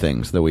all the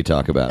things that we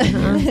talk about. I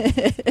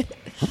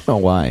don't know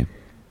why.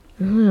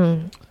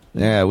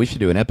 Yeah, we should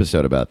do an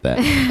episode about that.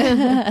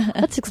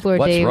 Let's explore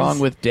What's Dave's. wrong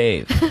with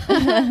Dave?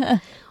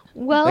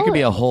 Well, that could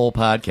be a whole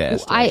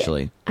podcast,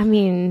 actually. I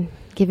mean,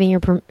 giving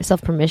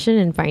yourself permission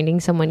and finding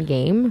someone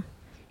game.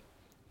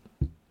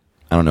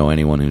 I don't know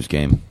anyone who's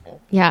game.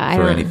 Yeah, I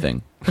for don't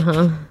anything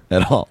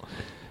at all.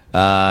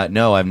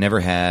 No, I've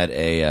never had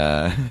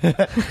a...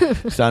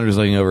 Sandra's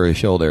looking over his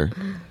shoulder.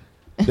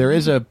 There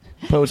is a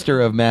poster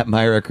of Matt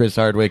Myra, Chris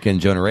Hardwick, and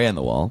Jonah Ray on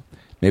the wall.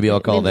 Maybe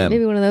I'll call them.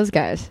 Maybe one of those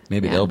guys.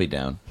 Maybe they'll be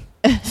down.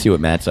 See what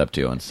Matt's up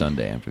to on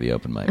Sunday after the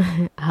open mic.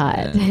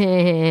 Hot.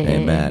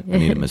 Hey, Matt, I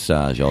need a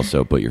massage.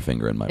 Also, put your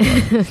finger in my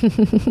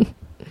butt.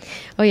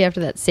 Oh, yeah, after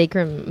that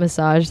sacrum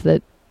massage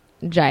that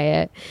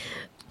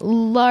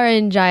Lara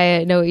and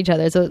Jaya know each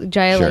other. So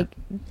Jaya,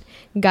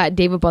 got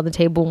Dave up on the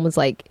table and was,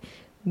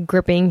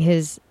 gripping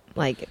his,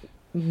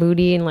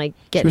 booty and,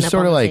 getting up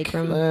on the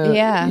sacrum.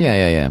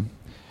 Yeah.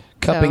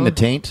 Cupping the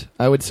taint,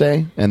 I would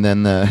say. And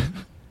then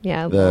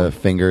the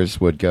fingers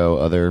would go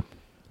other...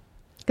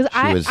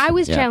 Because I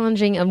was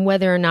challenging on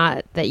whether or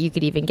not that you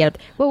could even get up.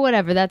 Well,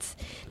 whatever. That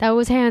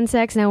was hand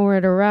sex. Now we're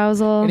at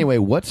arousal. Anyway,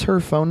 what's her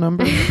phone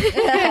number?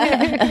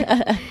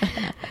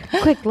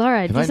 Quick,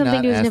 Laura, do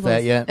something to his nipples. Have I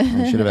not asked that yet?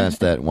 I should have asked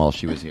that while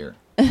she was here.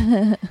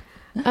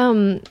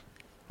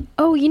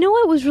 Oh, you know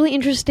what was really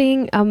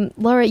interesting?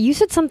 Laura, you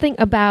said something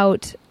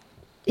about...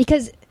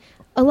 Because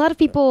a lot of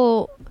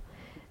people...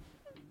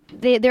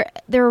 Their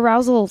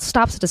arousal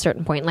stops at a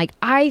certain point.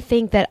 I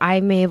think that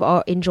I may have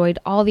enjoyed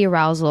all the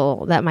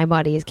arousal that my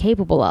body is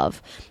capable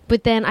of,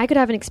 but then I could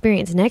have an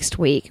experience next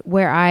week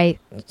where I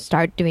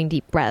start doing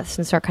deep breaths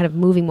and start kind of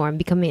moving more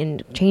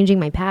and changing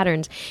my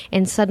patterns,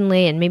 and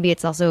suddenly, and maybe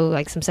it's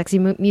also some sexy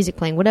music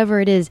playing,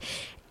 whatever it is,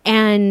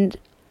 and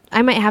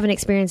I might have an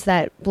experience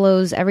that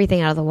blows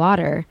everything out of the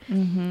water.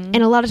 And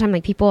a lot of time,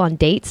 like people on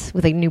dates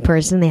with a new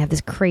person, they have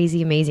this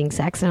crazy, amazing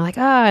sex, and they're like,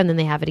 and then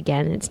they have it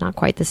again, and it's not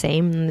quite the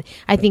same. And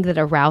I think that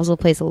arousal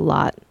plays a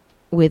lot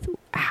with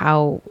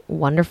how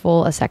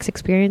wonderful a sex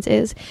experience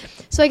is.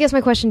 So I guess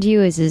my question to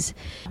you is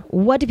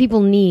what do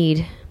people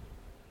need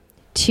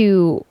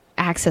to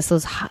access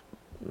those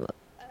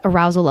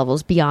arousal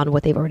levels beyond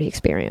what they've already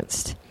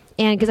experienced?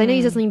 And because I know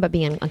you said something about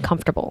being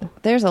uncomfortable.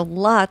 There's a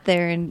lot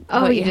there in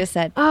what you just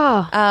said.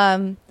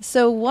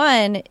 So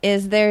one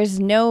is there's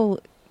no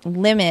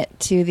limit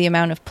to the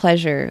amount of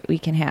pleasure we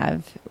can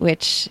have,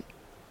 which,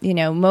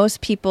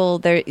 most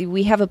people,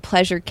 we have a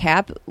pleasure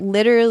cap.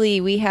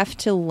 Literally, we have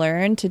to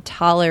learn to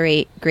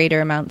tolerate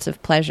greater amounts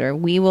of pleasure.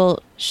 We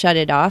will shut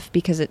it off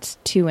because it's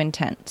too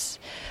intense.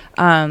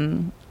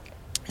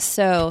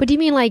 But do you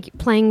mean like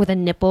playing with a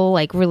nipple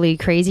like really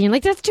crazy and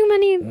like that's too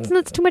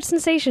much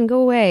sensation, go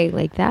away,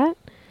 like that?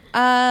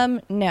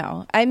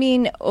 No. I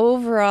mean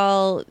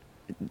overall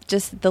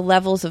just the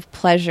levels of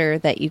pleasure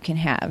that you can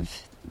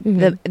have.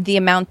 The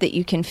amount that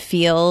you can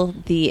feel,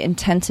 the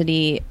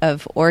intensity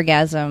of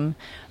orgasm,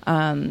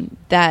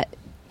 that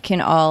can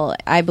all,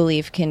 I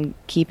believe, can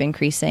keep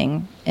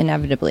increasing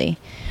inevitably.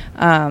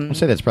 I'd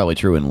say that's probably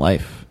true in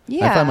life.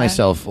 Yeah. I find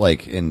myself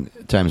like in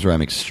times where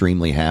I'm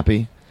extremely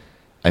happy,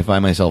 I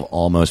find myself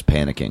almost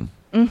panicking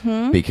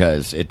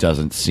because it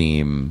doesn't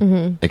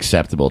seem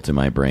acceptable to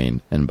my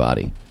brain and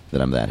body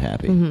that I'm that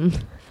happy.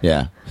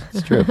 Yeah,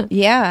 it's true.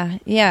 Yeah.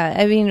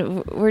 I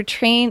mean, we're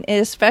trained,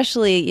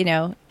 especially,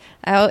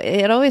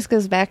 it always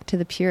goes back to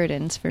the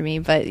Puritans for me,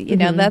 but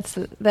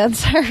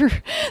that's where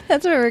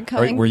we're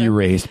coming. Were you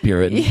raised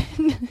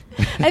Puritan?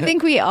 I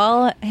think we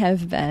all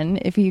have been.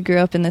 If you grew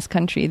up in this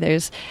country,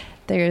 there's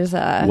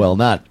well,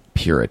 not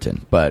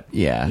Puritan, but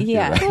yeah.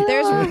 Right.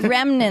 There's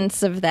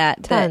remnants of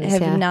that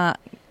have not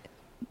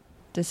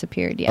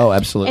disappeared yet. Oh,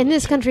 absolutely. In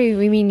this country,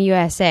 we mean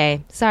USA.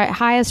 Sorry,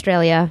 hi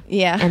Australia,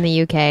 and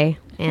the UK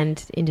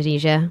and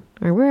Indonesia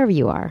or wherever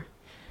you are.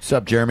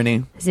 Sup,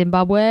 Germany,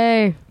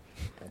 Zimbabwe.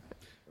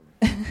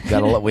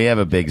 We have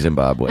a big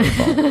Zimbabwe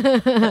phone.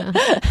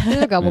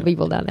 There's a couple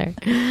people down there.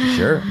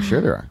 Sure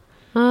there are.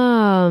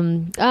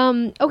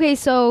 Okay,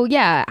 so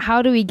yeah,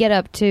 how do we get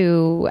up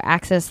to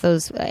access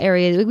those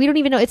areas? We don't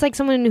even know. It's like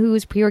someone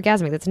who's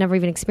pre-orgasmic that's never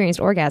even experienced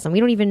orgasm. We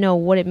don't even know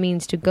what it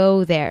means to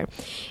go there.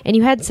 And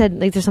you had said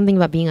like there's something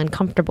about being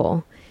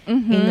uncomfortable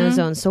in those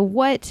zones. So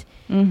what?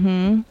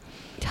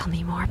 Tell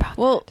me more about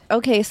that.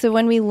 Okay, so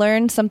when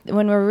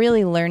we're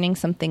really learning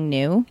something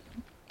new,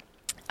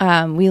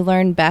 we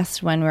learn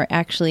best when our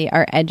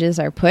edges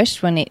are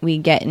pushed, when we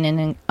get in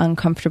an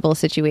uncomfortable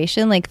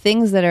situation, like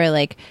things that are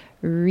like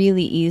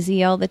really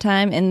easy all the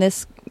time. And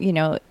this,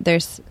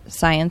 there's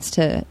science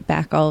to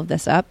back all of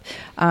this up.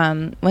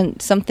 When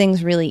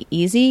something's really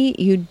easy,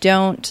 you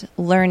don't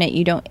learn it,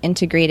 you don't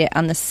integrate it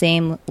on the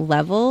same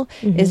level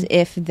as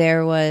if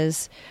there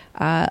was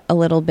a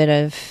little bit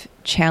of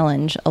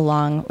challenge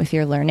along with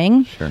your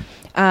learning. Sure.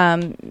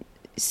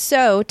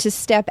 So to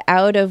step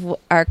out of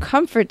our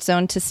comfort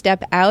zone, to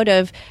step out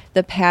of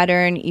the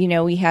pattern,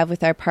 we have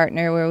with our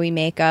partner where we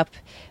make out,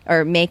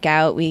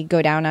 we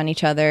go down on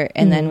each other,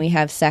 and then we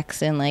have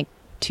sex in like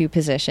two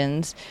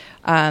positions.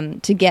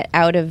 To get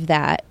out of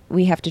that,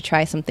 we have to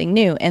try something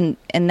new, and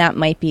that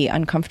might be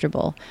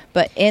uncomfortable.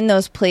 But in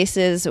those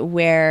places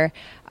where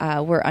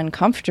we're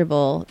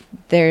uncomfortable,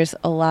 there's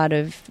a lot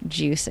of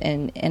juice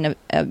and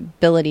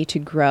ability to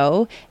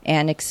grow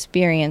and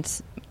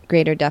experience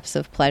greater depths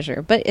of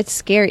pleasure. But it's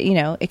scary,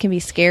 it can be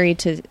scary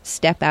to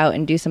step out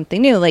and do something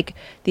new, like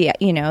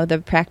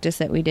the practice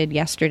that we did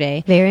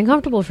yesterday. Very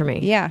uncomfortable for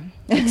me. Yeah.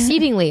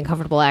 Exceedingly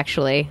uncomfortable,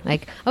 actually.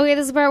 Like, okay,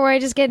 this is the part where I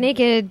just get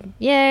naked.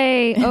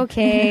 Yay.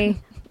 Okay.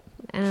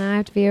 And I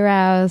have to be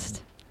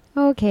aroused.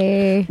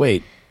 Okay.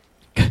 Wait.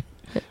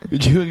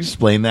 Could you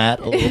explain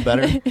that a little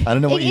better? I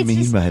don't know what you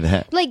mean by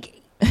that.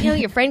 Like,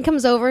 your friend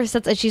comes over,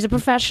 says that she's a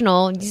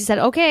professional, and she said,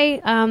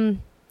 okay,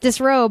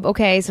 disrobe.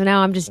 Okay, so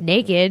now I'm just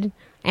naked.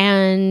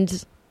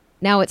 And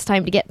now it's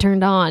time to get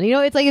turned on.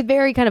 It's like a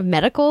very kind of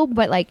medical,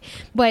 but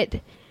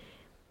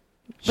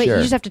Sure.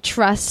 you just have to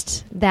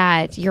trust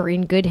that you're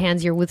in good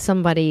hands. You're with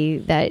somebody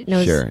that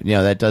knows. Sure.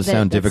 Yeah, that does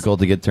sound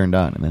difficult to get turned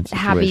on in that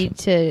situation. Happy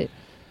to.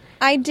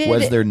 I did.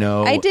 Was there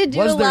no? I did do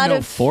was a there lot no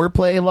of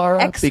foreplay,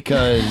 Lara?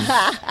 Because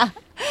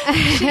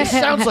she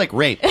sounds like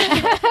rape.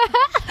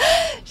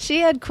 She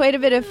had quite a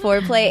bit of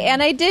foreplay,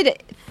 and I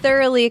did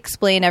thoroughly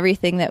explain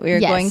everything that we were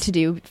going to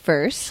do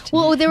first.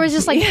 Well, there was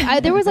just like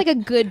a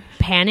good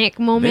panic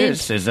moment.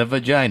 This is a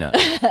vagina.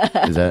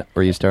 Is that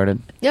where you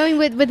started?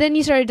 No, but then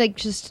you started like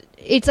just.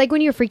 It's like when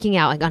you're freaking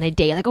out, like on a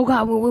date, like, oh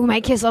God, we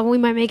might kiss, we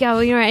might make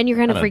out, and you're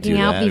kind of freaking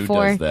out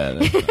before. Who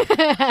does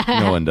that?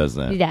 No one does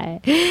that. Yeah.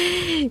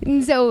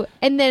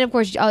 And then of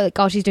course,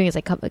 all she's doing is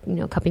like,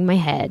 cupping my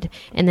head,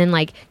 and then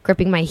like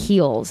gripping my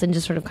heels, and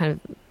just sort of kind of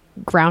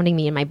grounding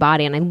me in my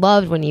body. And I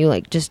loved when you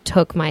like just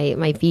took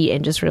my feet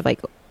and just sort of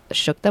like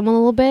shook them a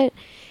little bit.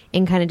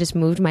 and kind of just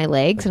moved my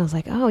legs. And I was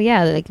like, oh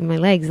yeah, like my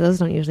legs, those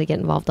don't usually get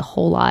involved a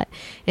whole lot.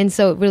 And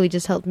so it really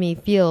just helped me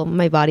feel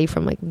my body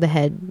from like the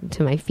head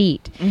to my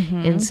feet.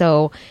 And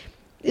so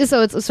it's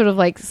sort of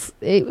like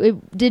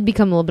it did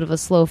become a little bit of a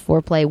slow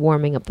foreplay,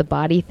 warming up the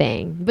body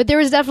thing. But there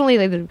was definitely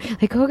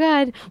like oh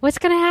God, what's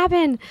gonna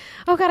happen?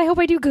 Oh God, I hope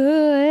I do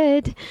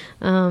good.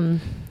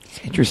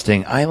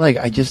 Interesting.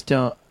 I just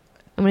don't.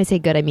 And when I say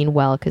good, I mean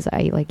well, because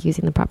I like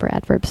using the proper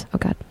adverbs. Oh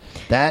God,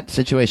 that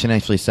situation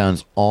actually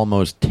sounds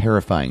almost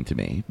terrifying to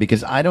me,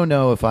 because I don't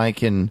know if I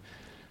can.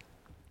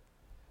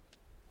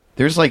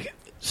 There's like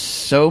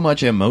so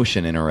much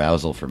emotion in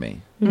arousal for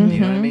me. You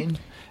know what I mean?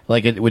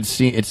 Like it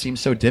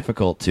seems so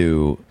difficult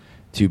to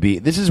be.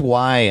 This is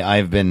why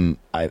I've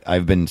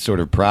been sort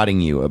of prodding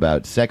you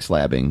about sex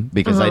labbing,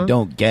 because I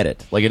don't get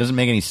it. Like it doesn't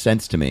make any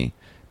sense to me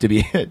to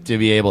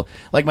be able,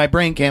 like my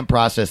brain can't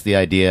process the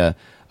idea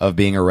of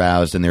being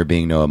aroused and there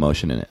being no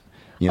emotion in it.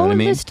 You know what I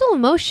mean? There's still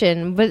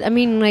emotion, but I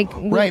mean like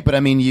right. But I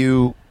mean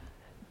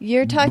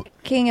You're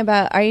talking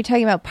about, are you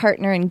talking about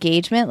partner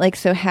engagement? Like,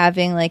 so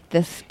having like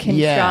this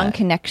strong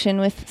connection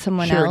with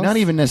someone else? Sure, not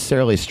even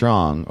necessarily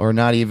strong, or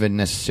not even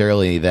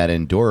necessarily that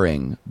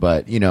enduring,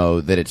 but you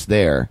know, that it's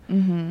there.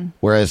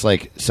 Whereas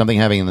like something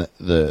having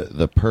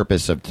the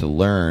purpose of to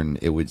learn,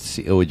 it would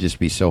just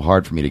be so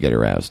hard for me to get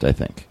aroused, I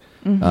think.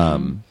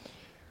 Well,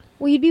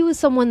 you'd be with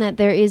someone that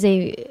there is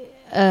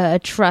a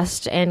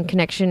trust and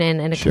connection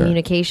and a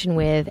communication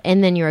with,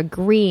 and then you're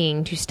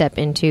agreeing to step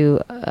into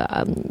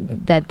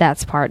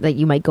that's part that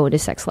you might go into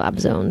sex lab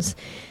zones.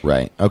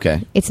 Right.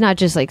 Okay. It's not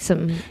just like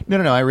some. No.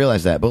 I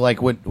realize that, but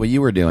like what you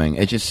were doing,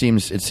 it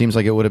seems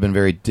like it would have been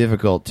very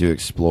difficult to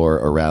explore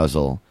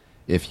arousal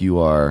if you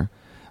are.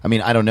 I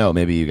mean, I don't know.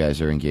 Maybe you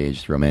guys are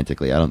engaged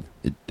romantically. I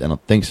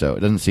don't think so. It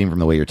doesn't seem from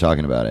the way you're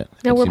talking about it.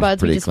 No, we're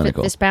buds. We just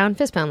clinical. fist pound,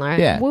 Lara.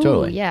 Yeah, woo,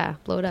 totally. Yeah,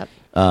 blow it up.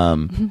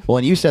 Well,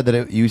 and you said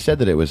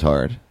that it was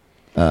hard.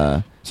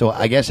 So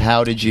I guess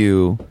how did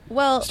you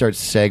start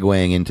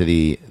segueing into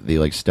the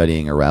like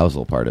studying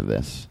arousal part of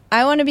this?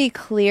 I want to be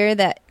clear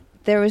that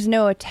there was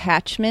no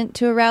attachment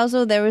to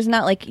arousal. There was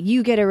not like,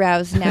 you get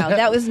aroused now.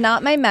 That was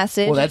not my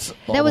message. Well,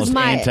 that was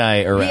my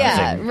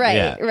anti-arousing.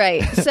 Yeah,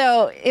 right.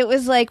 So it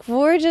was like,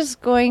 we're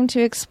just going to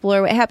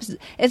explore what happens.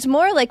 It's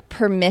more like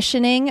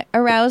permissioning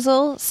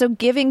arousal. So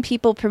giving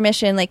people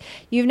permission. Like,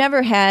 you've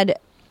never had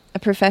a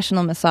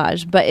professional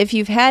massage, but if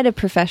you've had a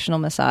professional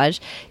massage,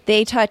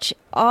 they touch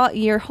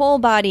your whole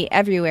body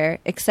everywhere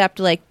except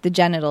like the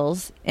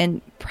genitals,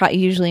 and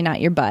usually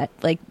not your butt.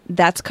 Like,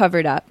 that's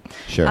covered up.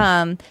 Sure.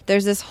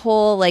 There's this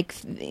whole like,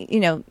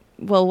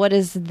 what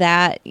does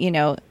that,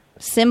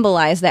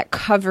 symbolize, that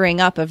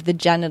covering up of the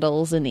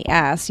genitals and the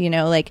ass,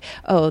 like,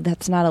 oh,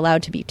 that's not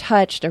allowed to be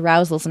touched.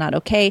 Arousal's not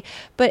okay.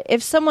 But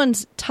if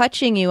someone's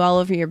touching you all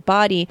over your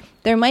body,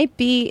 there might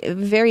be,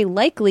 very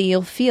likely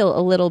you'll feel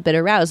a little bit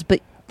aroused,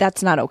 but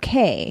that's not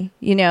okay,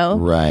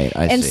 Right,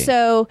 I see. And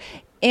so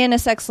in a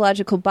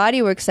sexological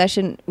bodywork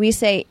session, we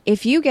say,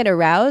 if you get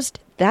aroused,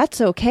 that's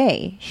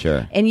okay.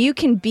 Sure. And you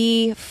can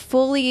be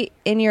fully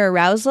in your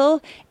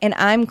arousal, and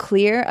I'm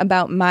clear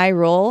about my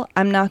role.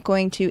 I'm not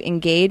going to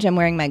engage. I'm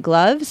wearing my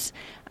gloves.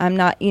 I'm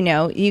not,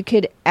 you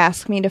could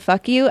ask me to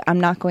fuck you. I'm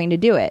not going to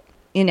do it,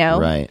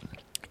 Right.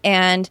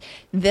 And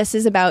this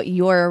is about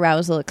your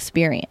arousal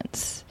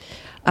experience.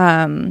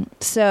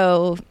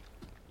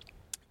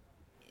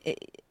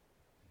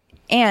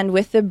 And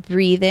with the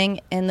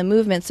breathing and the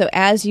movement, so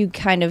as you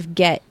kind of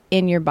get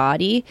in your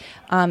body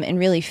and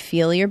really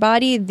feel your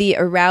body, the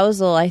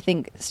arousal, I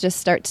think, just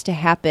starts to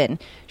happen.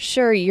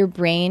 Sure, your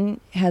brain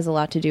has a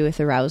lot to do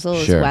with arousal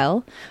as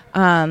well,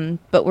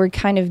 but we're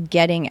kind of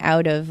getting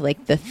out of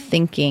like the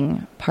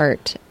thinking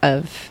part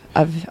of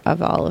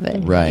all of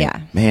it. Right.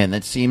 Yeah. Man,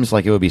 that seems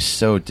like it would be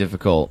so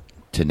difficult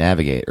to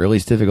navigate, or at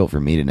least difficult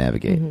for me to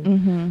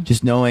navigate.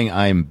 Just knowing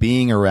I'm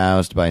being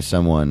aroused by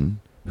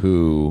someone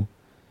who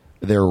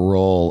their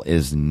role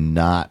is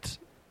not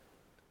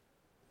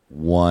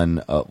one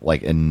of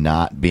like, and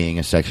not being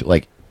a sexual,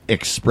 like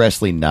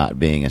expressly not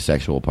being a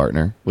sexual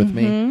partner with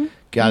me.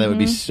 God, that would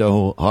be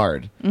so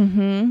hard.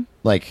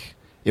 Like,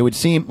 it would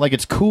seem like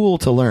it's cool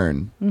to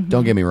learn.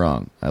 Don't get me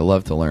wrong. I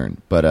love to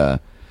learn,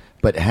 but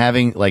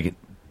having like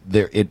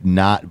it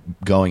not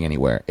going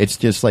anywhere. It's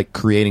just like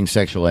creating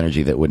sexual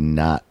energy that would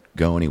not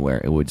go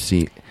anywhere. It would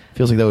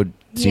feels like that would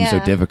seem so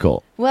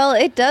difficult. Well,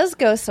 it does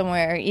go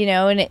somewhere,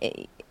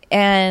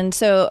 and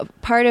so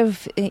part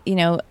of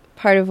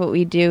what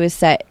we do is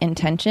set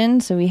intention.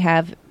 So we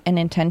have an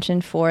intention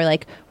for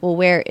like, well,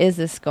 where is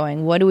this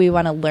going? What do we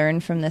want to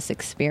learn from this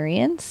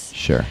experience?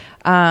 Sure.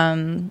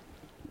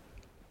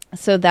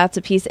 So that's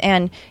a piece.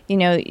 And,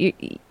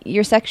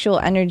 your sexual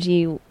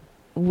energy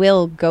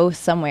will go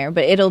somewhere,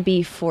 but it'll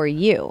be for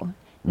you,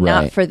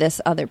 not for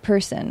this other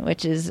person,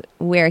 which is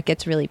where it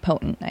gets really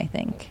potent, I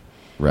think.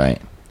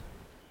 Right.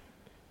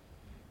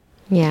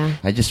 Yeah.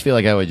 I just feel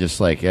like I would just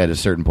like at a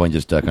certain point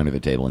just duck under the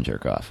table and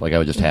jerk off. Like I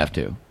would just have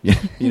to.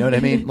 You know what I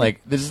mean?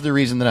 Like this is the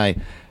reason that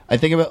I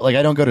think about, like,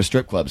 I don't go to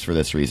strip clubs for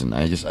this reason.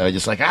 I just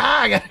like,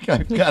 I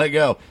gotta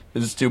go.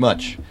 This is too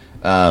much.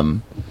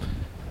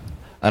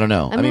 I don't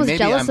know. I'm I mean, almost maybe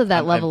jealous of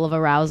that level of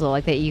arousal,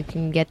 like that you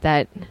can get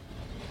that.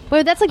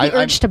 Well, that's like the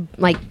urge to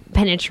like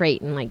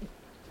penetrate and like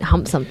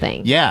hump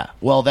something. Yeah.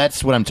 Well,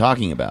 that's what I'm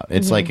talking about.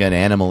 It's like an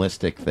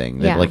animalistic thing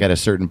that, like, at a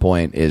certain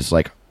point is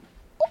like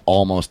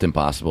almost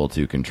impossible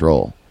to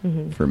control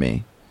for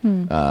me.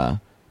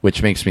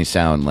 Which makes me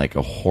sound like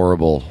a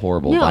horrible,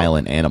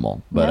 violent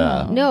animal.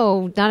 But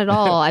no, not at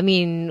all. I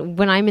mean,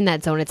 when I'm in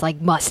that zone, it's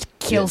like must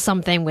kill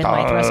something with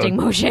my thrusting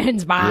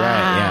motions.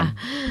 Bah!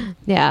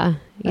 Yeah.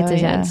 It's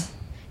intense. Yeah.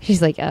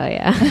 She's like, oh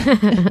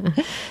yeah.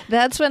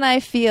 That's when I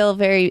feel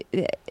very.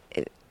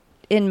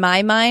 In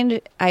my mind,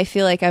 I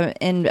feel like I'm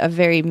in a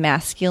very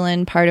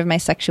masculine part of my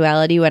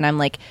sexuality when I'm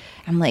like,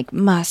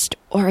 must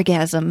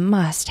orgasm,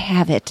 must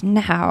have it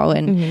now,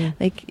 and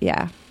like,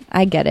 yeah,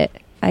 I get it.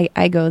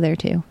 I go there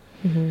too.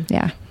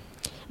 Yeah.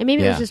 And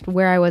maybe it was just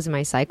where I was in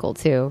my cycle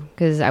too,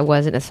 because I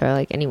wasn't necessarily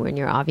like anywhere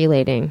near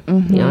ovulating,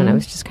 you know, and I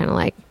was just kind of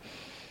like,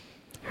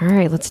 all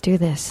right, let's do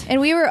this.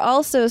 And we were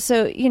also,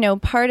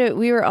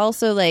 we were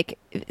also like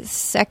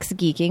sex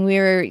geeking. We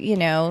were,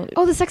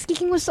 Oh, the sex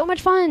geeking was so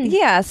much fun.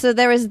 Yeah, so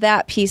there was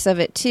that piece of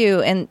it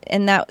too. And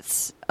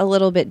that's a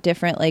little bit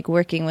different, like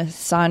working with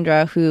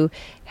Sandra, who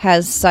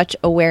has such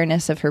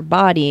awareness of her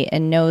body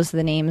and knows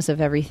the names of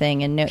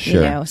everything. And,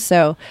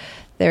 so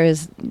there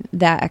is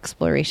that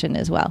exploration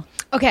as well.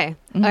 Okay.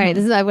 All right.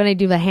 This is when I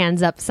do the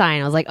hands up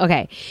sign. I was like,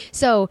 okay.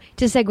 So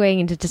to segue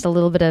into just a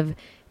little bit of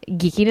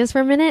geekiness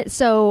for a minute.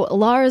 So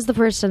Lara is the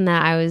person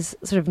that I was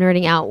sort of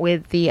nerding out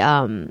with the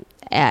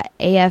AFU,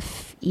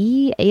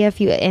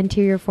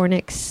 anterior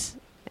fornix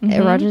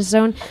erogenous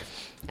zone.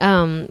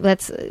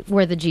 That's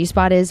where the G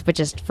spot is, but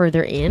just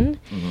further in.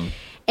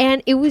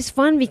 And it was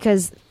fun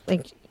because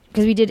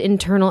we did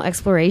internal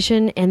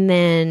exploration, and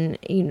then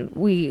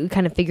we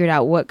kind of figured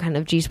out what kind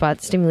of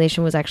G-spot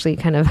stimulation was actually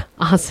kind of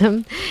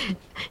awesome.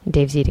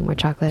 Dave's eating more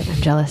chocolate.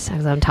 I'm jealous.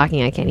 As I'm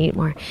talking, I can't eat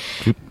more.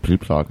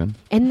 Keep talking.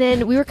 And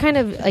then we were kind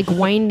of like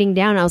winding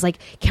down. I was like,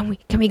 can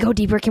we go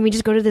deeper? Can we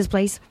just go to this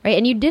place? Right?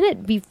 And you did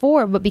it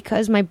before, but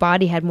because my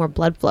body had more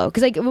blood flow.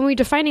 Because like when we were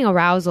defining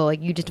arousal,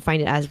 like you just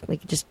defined it as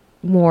like just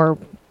more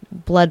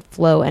blood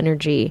flow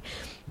energy.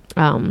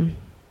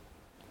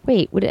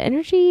 Wait, would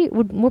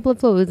more blood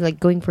flow like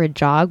going for a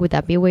jog? Would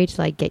that be a way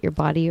to like get your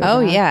body aroused?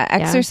 Oh yeah,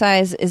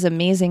 exercise is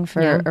amazing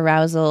for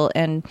arousal,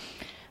 and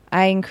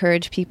I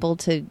encourage people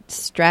to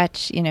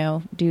stretch,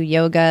 do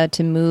yoga,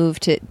 to move.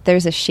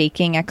 There's a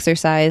shaking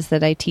exercise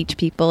that I teach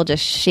people,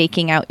 just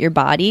shaking out your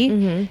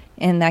body,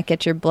 and that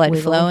gets your blood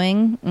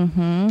flowing.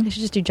 I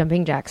should just do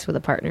jumping jacks with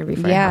a partner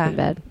before I hop in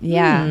bed.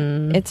 Yeah,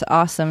 it's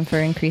awesome for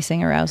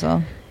increasing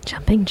arousal.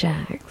 Jumping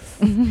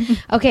jacks.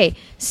 Okay,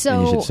 so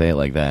and you should say it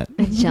like that.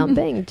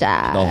 Jumping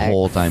jacks. The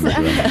whole time you're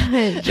doing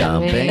it.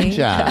 Jumping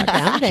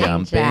jacks.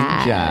 Jumping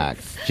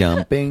jacks.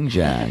 Jumping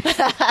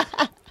jacks.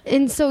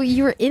 And so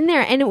you were in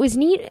there, and it was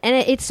neat, and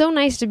it's so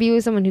nice to be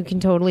with someone who can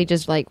totally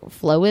just like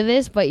flow with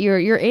this. But you're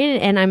in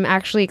it, and I'm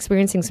actually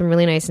experiencing some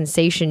really nice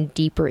sensation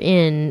deeper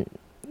in,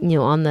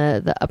 on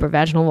the upper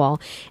vaginal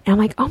wall, and I'm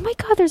like, oh my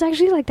god, there's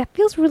actually like that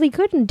feels really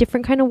good in a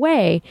different kind of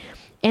way.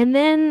 And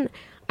then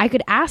I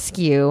could ask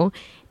you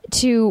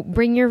to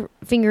bring your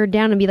finger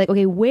down and be like,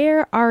 okay,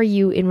 where are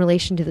you in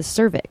relation to the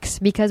cervix?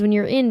 Because when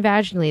you're in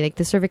vaginally, like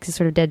the cervix is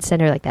sort of dead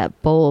center, like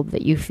that bulb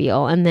that you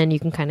feel, and then you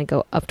can kind of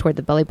go up toward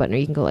the belly button, or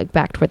you can go like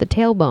back toward the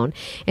tailbone.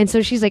 And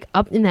so she's like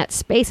up in that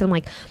space. And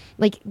I'm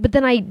like, but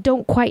then I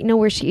don't quite know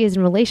where she is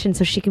in relation.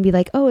 So she can be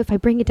like, oh, if I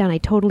bring it down, I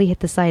totally hit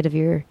the side of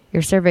your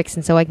cervix.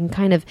 And so I can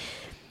kind of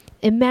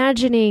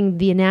imagining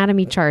the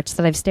anatomy charts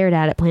that I've stared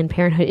at Planned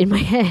Parenthood in my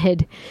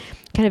head,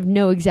 kind of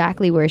know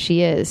exactly where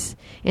she is.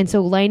 And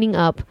so lining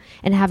up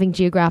and having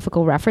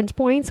geographical reference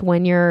points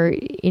when you're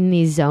in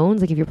these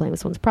zones, like if you're playing with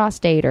someone's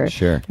prostate or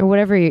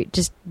whatever, you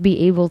just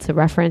be able to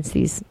reference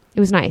these. It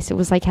was nice. It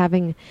was like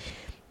having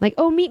like,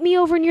 oh, meet me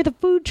over near the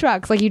food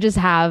trucks. Like you just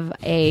have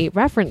a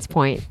reference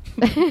point.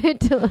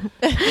 I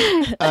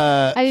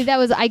mean,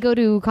 I go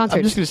to concerts.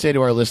 I'm just going to say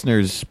to our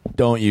listeners,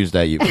 don't use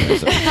that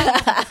euphemism.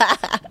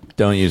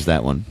 Don't use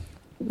that one.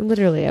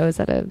 Literally, I was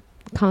at a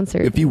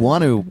concert. If you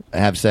want to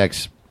have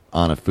sex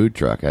on a food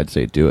truck, I'd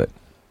say do it.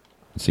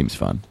 It seems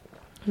fun.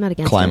 I'm not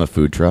against Climb a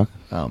food truck.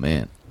 Oh,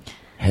 man.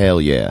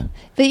 Hell yeah.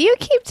 But you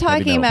keep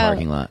talking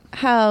about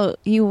how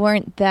you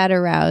weren't that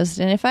aroused.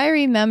 And if I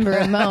remember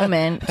a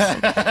moment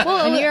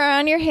when you're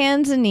on your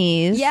hands and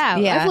knees.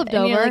 I flipped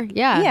over. Like,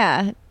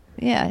 yeah.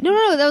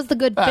 No, that was the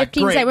good 15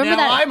 seconds. Remember now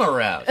that? I'm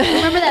aroused.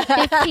 Remember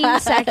that 15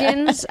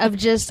 seconds of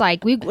just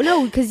like, we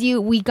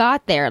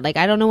got there. Like,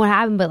 I don't know what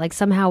happened, but like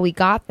somehow we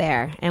got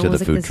there. And to it was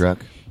the like food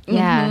truck?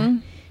 Yeah.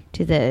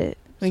 To the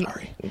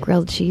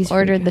grilled cheese.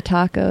 Ordered the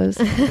tacos.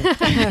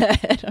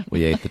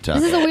 We ate the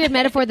tacos. This is a weird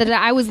metaphor that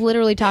I was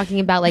literally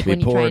talking about, like we when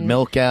you poured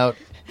milk out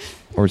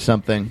or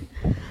something.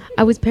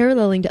 I was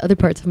paralleling to other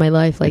parts of my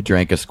life, like I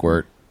drank a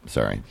squirt.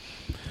 Sorry.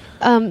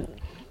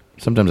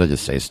 Sometimes I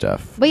just say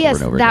stuff. But yes,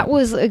 over and over that again.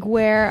 was like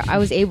where I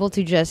was able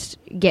to just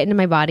get into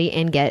my body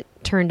and get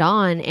turned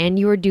on. And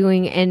you were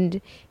doing,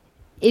 and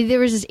there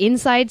was just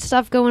inside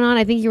stuff going on.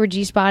 I think you were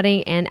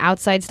G-spotting, and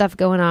outside stuff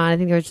going on. I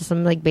think there was just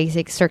some like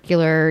basic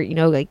circular,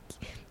 like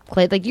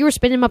like you were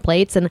spinning my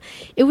plates, and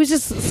it was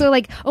just so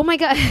like, oh my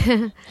God.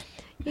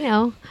 You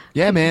know.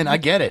 Yeah, man, I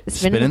get it.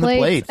 Spinning the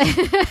plates.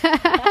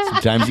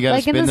 Sometimes you got to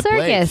like spin in the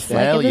circus. plates.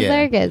 Hell like in the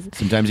yeah. circus.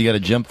 Sometimes you got to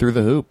jump through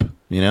the hoop,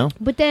 you know?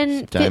 But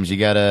then sometimes you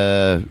got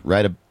to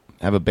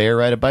have a bear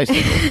ride a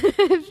bicycle.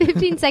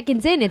 15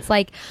 seconds in, it's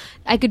like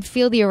I could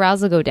feel the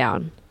arousal go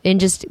down.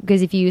 And just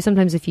because if you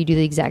do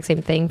the exact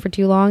same thing for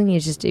too long,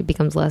 it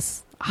becomes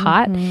less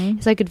hot.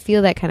 So I could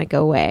feel that kind of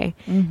go away.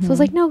 So I was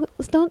like, no,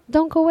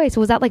 don't go away.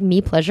 So was that like me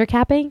pleasure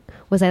capping?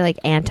 Was I like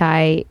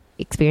anti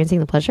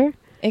experiencing the pleasure?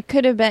 It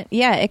could have been,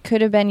 it could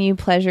have been you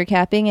pleasure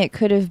capping. It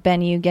could have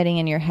been you getting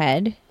in your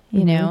head,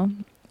 you know,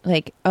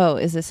 like, oh,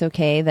 is this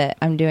okay that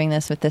I'm doing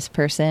this with this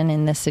person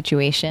in this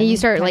situation? And you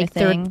start like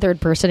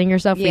third personing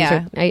yourself.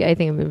 Yeah. I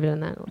think I'm moving on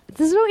that.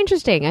 This is so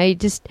interesting.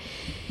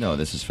 No,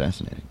 this is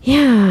fascinating.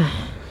 Yeah.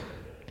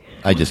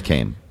 I just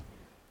came,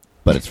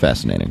 but it's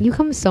fascinating. You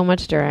come so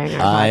much during our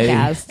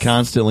podcast. I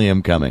constantly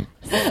am coming.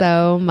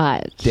 So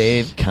much.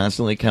 Dave,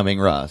 constantly coming.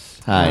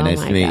 Ross. Hi, Oh nice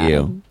my to meet God.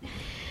 you.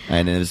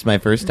 And this is my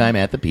first time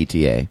at the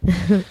PTA.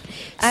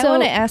 I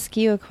want to ask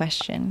you a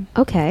question.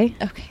 Okay.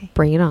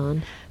 Bring it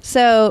on.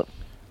 So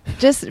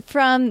just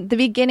from the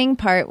beginning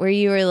part where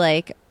you were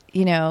like,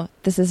 you know,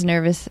 this is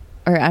nervous,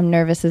 or I'm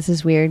nervous, this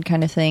is weird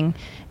kind of thing.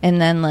 And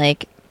then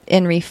like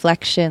in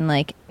reflection,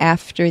 like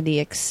after the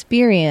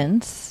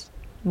experience,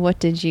 what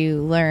did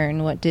you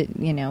learn? What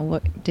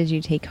did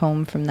you take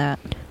home from that?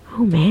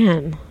 Oh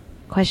man.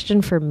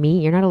 Question for me.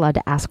 You're not allowed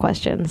to ask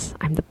questions.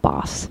 I'm the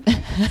boss.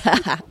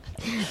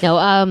 No,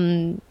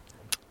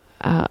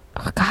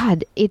 oh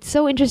God, it's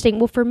so interesting.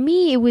 Well, for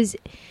me, it was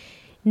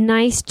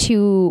nice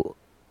to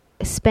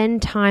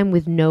spend time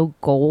with no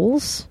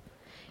goals.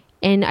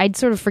 And I'd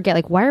sort of forget,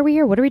 like, why are we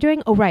here? What are we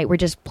doing? Oh, right. We're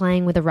just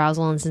playing with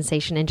arousal and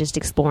sensation and just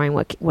exploring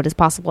what is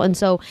possible. And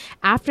so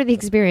after the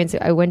experience,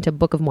 I went to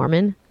Book of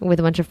Mormon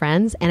with a bunch of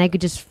friends, and I could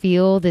just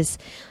feel this,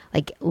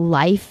 like,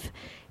 life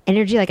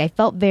energy. Like I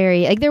felt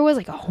very, like there was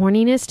like a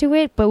horniness to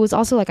it, but it was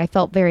also like I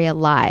felt very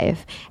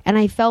alive, and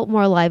I felt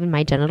more alive in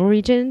my genital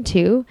region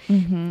too.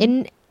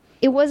 And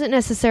it wasn't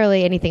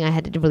necessarily anything I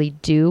had to really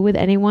do with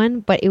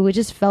anyone, but it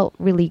just felt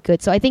really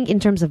good. So I think in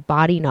terms of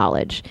body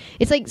knowledge,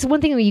 it's like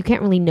one thing that you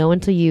can't really know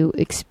until you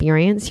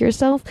experience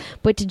yourself,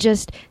 but to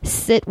just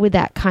sit with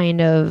that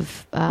kind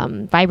of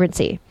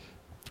vibrancy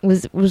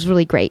was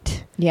really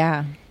great.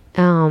 Yeah.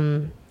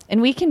 And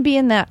we can be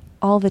in that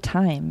all the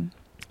time.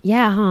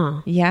 Yeah,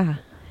 huh? Yeah.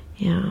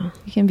 Yeah.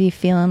 You can be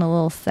feeling a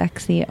little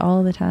sexy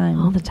all the time.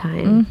 All the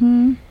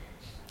time.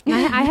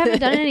 I haven't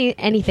done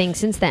anything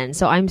since then,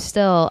 so I'm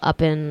still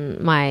up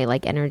in my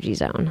like energy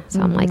zone.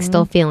 So I'm like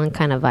still feeling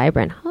kind of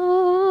vibrant.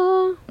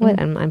 Oh, what?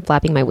 I'm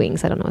flapping my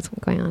wings. I don't know what's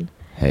going on.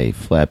 Hey,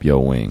 flap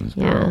your wings,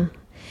 girl.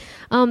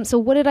 Yeah. So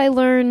what did I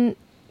learn?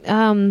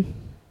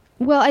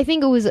 Well, I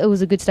think it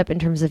was a good step in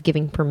terms of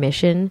giving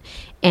permission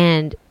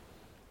and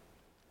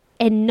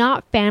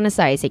not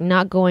fantasizing,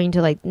 not going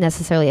to like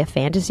necessarily a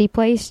fantasy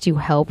place to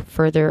help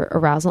further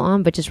arousal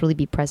on, but just really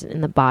be present in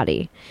the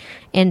body.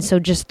 And so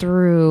just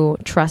through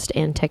trust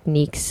and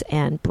techniques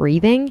and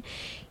breathing,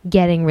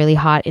 getting really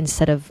hot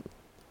instead of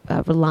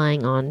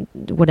relying on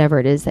whatever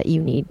it is that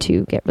you need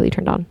to get really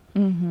turned on.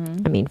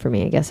 I mean, for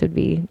me, I guess it would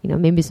be,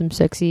 maybe some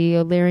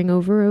sexy layering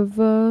over of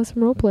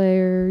some role play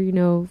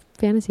or,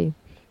 fantasy,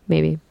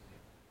 maybe,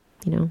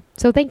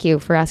 So thank you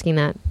for asking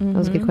that. That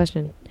was a good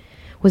question.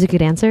 Was it a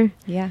good answer?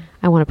 Yeah.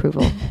 I want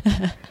approval.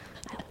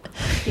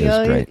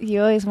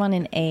 You always want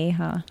an A,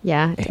 huh?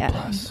 Yeah.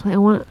 A+. I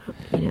want,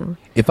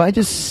 If I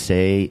just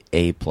say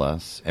A+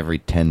 every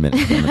 10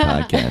 minutes on the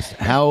podcast,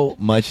 how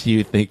much do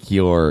you think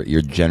your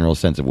general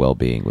sense of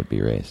well-being would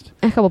be raised?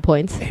 A couple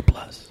points. A+.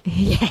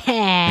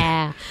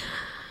 Yeah.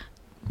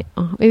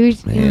 Maybe.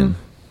 Man.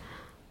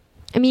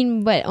 I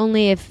mean, but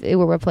only if it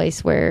were a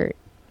place where,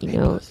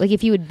 like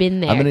if you had been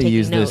there. I'm going to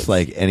use notes. this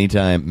like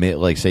anytime,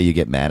 like say you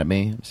get mad at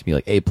me, just be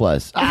like A+.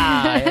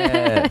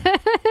 Yeah.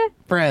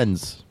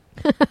 Friends.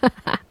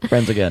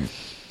 Friends again.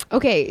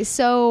 Okay,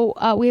 so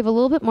we have a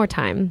little bit more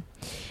time.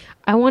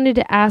 I wanted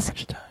to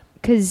ask,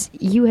 because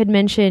you had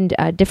mentioned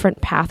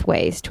different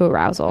pathways to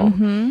arousal.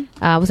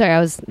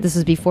 This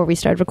was before we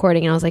started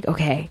recording, and I was like,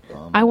 okay,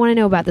 I want to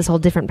know about this whole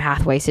different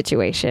pathway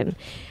situation.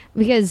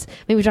 Because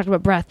maybe we talked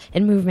about breath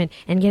and movement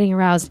and getting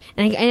aroused,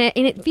 and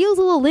it feels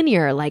a little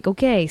linear. Like,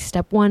 okay,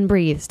 step 1,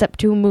 breathe. Step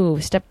 2,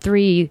 move. Step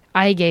 3,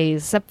 eye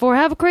gaze. Step 4,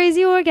 have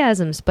crazy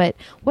orgasms. But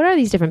what are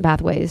these different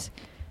pathways?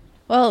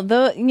 Well,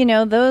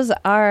 those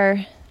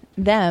are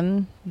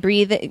them.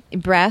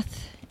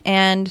 Breath,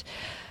 and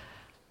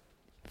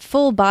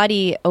full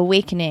body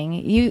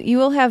awakening. You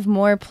will have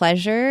more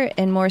pleasure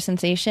and more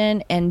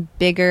sensation and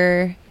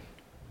better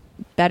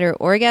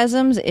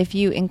orgasms if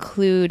you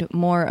include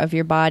more of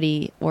your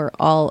body or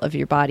all of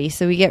your body.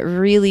 So we get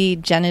really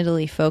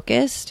genitally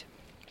focused.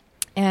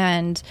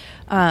 And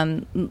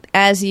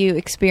as you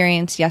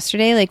experienced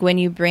yesterday, like when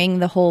you bring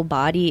the whole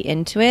body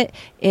into it,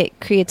 it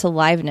creates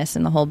aliveness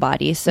in the whole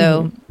body.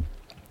 So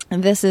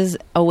this is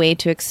a way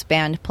to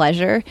expand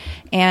pleasure.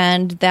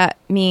 And that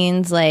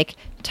means like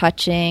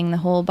touching the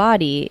whole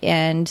body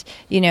and,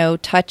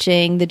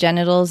 touching the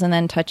genitals and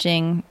then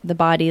touching the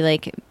body,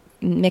 like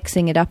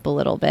mixing it up a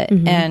little bit.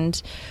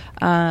 And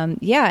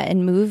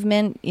and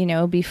movement,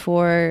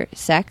 before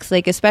sex,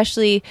 like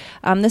especially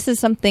this is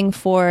something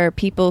for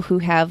people who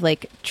have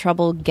like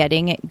trouble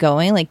getting it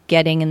going, like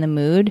getting in the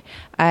mood.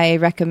 I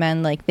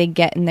recommend like they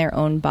get in their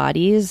own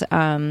bodies.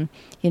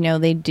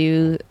 They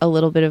do a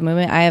little bit of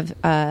movement. I have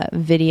a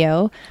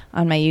video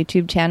on my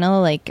YouTube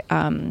channel, like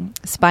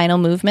Spinal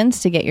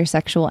Movements to get your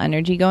sexual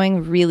energy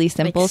going. Really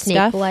simple like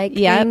stuff. Snake-like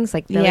things,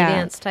 like belly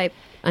dance type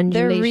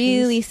undulations. They're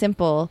really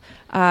simple,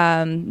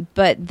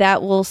 but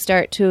that will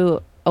start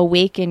to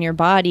awaken your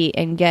body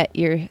and get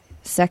your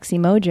sexy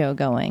mojo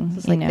going.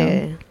 It's like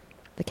the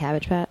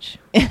Cabbage Patch.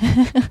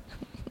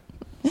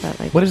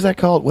 What is that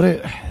called?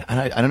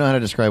 I don't know how to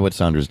describe what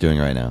Sandra's doing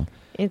right now.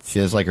 She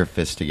has like her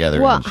fists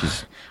together. Well, and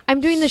she's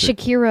I'm doing the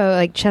Shakira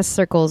like chest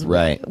circles,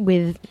 right?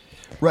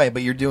 Right,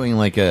 but you're doing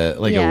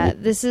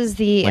this is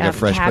the like a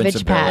Fresh Cabbage Prince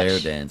of Patch Bel-Air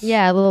dance.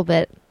 Yeah, a little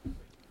bit.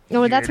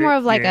 No, that's more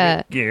of like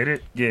get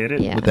it.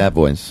 Yeah. With that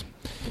voice.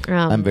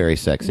 I'm very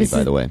sexy,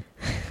 by the way.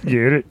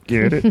 Get it.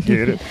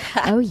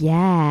 Oh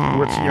yeah.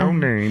 What's your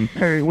name?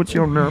 Hey, what's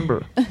your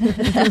number?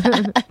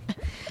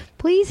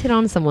 Please hit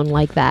on someone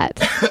like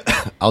that.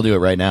 I'll do it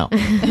right now.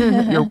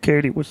 Yo,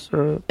 Katie, what's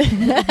up?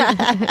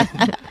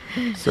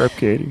 What's up,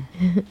 Katie?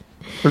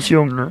 What's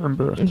your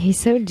number? He's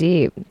so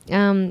deep.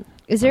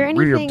 Is there anything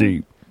real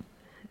deep?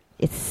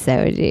 It's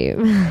so deep.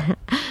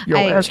 Yo,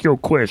 ask your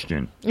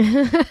question. Do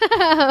you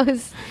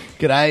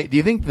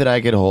think that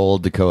I could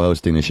hold the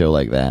co-hosting the show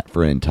like that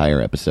for an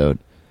entire episode?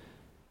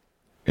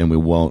 And we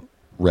won't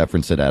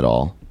reference it at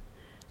all?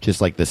 Just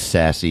like the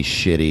sassy,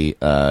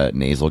 shitty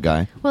nasal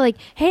guy? Well, like,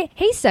 hey,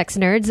 sex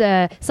nerds.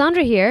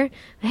 Sandra here.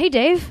 Hey,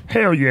 Dave.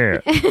 Hell yeah.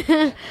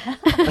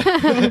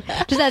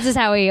 That's just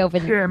how we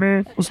open. Yeah,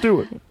 man. Let's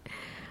do it.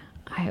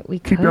 We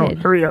Keep could. going.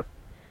 Hurry up.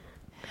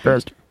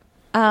 Faster.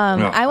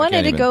 I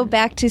wanted to go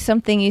back to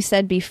something you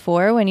said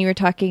before when you were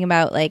talking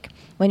about like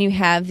when you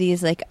have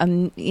these like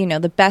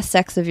the best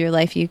sex of your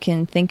life. You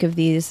can think of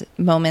these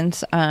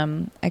moments.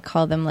 I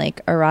call them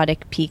like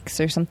erotic peaks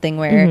or something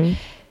where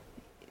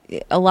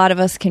a lot of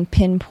us can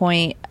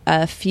pinpoint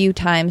a few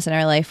times in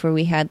our life where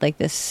we had like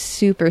this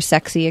super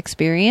sexy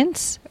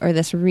experience or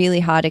this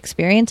really hot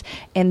experience,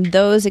 and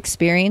those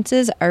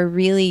experiences are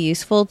really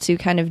useful to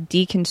kind of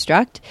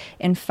deconstruct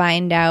and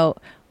find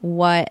out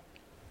what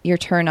your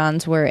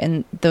turn-ons were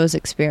in those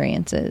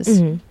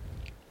experiences.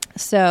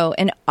 So,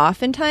 and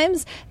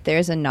oftentimes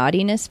there's a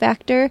naughtiness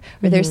factor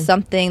or there's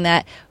something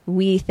that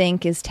we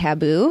think is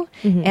taboo.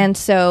 And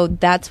so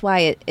that's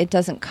why it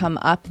doesn't come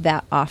up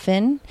that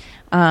often.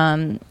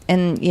 And,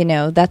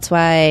 that's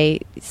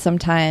why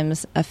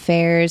sometimes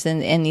affairs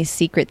and these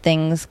secret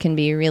things can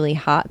be really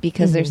hot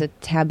because there's a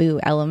taboo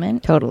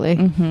element.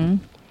 Totally.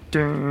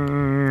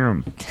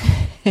 Damn.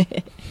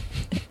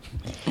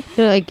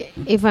 Like,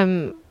 if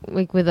I'm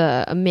like with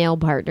a male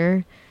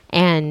partner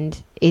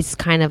and it's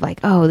kind of like,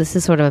 oh, this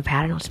is sort of a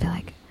pattern, I'll just be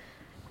like,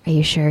 are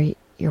you sure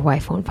your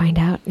wife won't find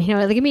out?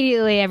 Like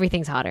immediately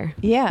everything's hotter.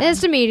 Yeah.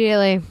 Just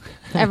immediately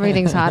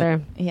everything's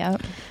hotter. Yeah.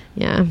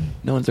 Yeah.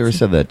 No one's ever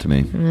said that to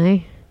me.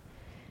 Really?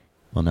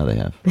 Well, now they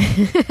have.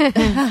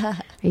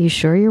 Are you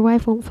sure your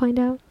wife won't find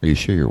out? Are you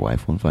sure your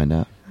wife won't find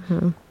out?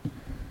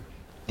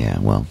 Yeah,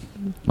 well,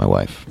 my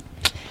wife.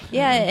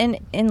 Yeah, and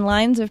in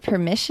lines of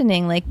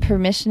permissioning, like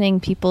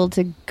permissioning people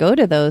to go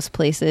to those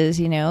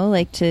places,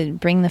 like to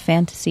bring the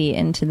fantasy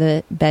into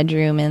the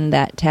bedroom and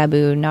that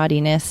taboo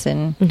naughtiness,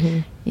 and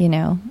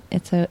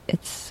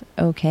it's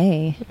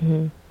okay.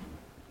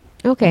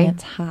 Okay, and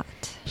it's hot.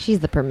 She's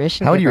the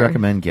permission. How would you giver.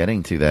 recommend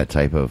getting to that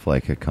type of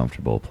like a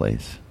comfortable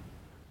place?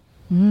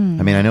 I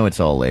mean, I know it's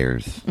all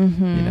layers.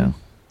 Do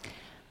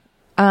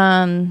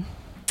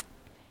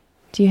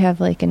you have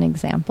like an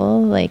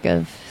example, like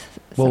of?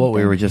 Well, what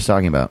we were just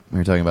talking about. We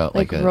were talking about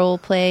like role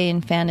play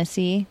and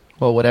fantasy.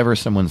 Well, whatever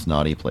someone's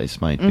naughty place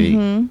might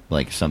be,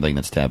 like something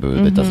that's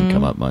taboo that doesn't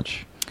come up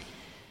much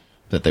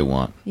that they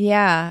want.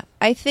 Yeah,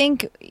 I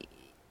think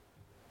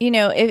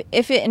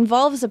if it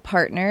involves a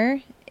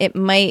partner,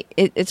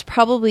 it's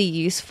probably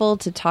useful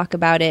to talk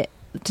about it,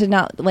 to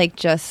not like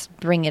just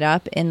bring it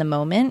up in the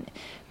moment,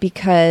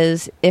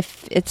 because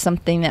if it's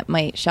something that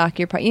might shock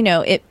your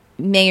partner, it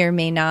may or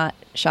may not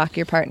shock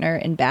your partner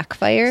and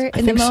backfire in the moment.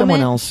 I think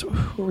someone else,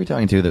 who were we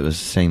talking to, that was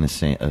saying a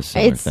similar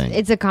thing?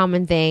 It's a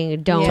common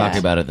thing. Don't talk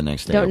about it the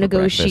next day. Don't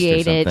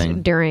negotiate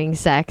it during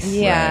sex.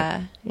 Yeah.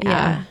 Right.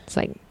 Yeah. It's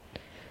like,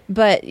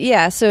 but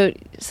yeah, so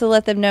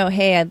let them know,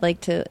 hey, I'd like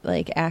to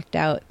like act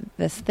out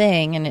this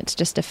thing, and it's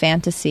just a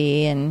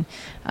fantasy, and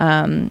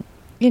and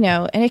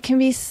it can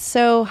be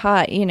so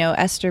hot.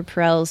 Esther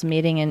Perel's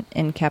Mating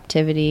in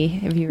Captivity.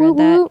 Have you read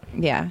that?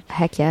 Yeah.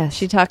 Heck yes.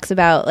 She talks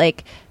about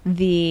like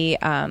the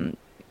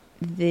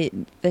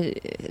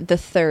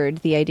third,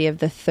 the idea of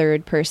the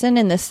third person,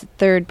 and this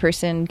third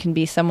person can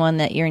be someone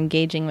that you're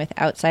engaging with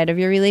outside of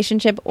your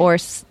relationship, or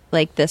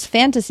like this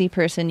fantasy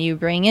person you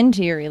bring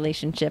into your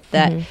relationship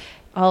that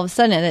all of a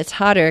sudden it's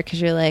hotter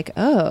because you're like,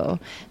 oh,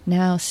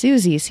 now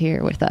Susie's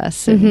here with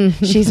us and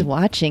she's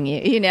watching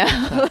you, you know?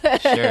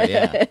 Sure,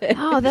 yeah.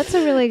 Oh, that's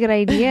a really good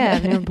idea.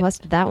 I've never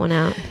busted that one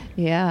out.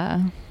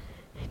 Yeah.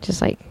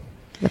 Just like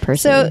the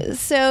person.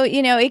 So,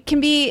 you know,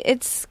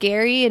 it's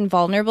scary and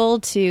vulnerable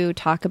to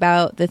talk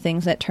about the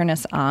things that turn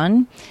us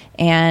on.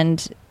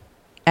 And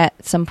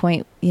at some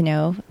point, you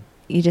know,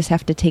 you just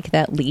have to take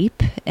that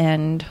leap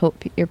and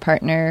hope your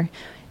partner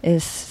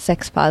is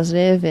sex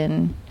positive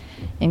and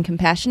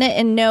compassionate,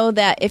 and know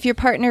that if your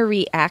partner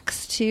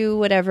reacts to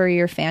whatever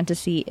your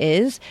fantasy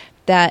is,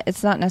 that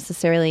it's not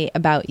necessarily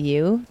about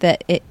you,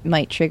 that it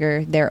might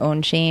trigger their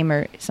own shame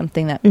or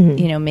something that,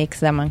 you know, makes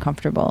them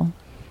uncomfortable.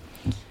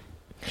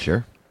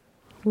 Sure.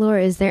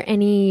 Laura, is there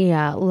any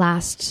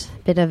last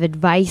bit of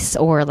advice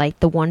or like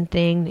the one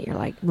thing that you're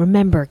like,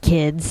 remember,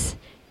 kids,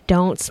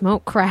 don't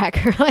smoke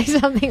crack or like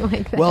something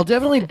like that? Well,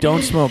 definitely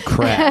don't smoke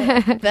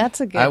crack. That's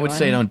a good I would one.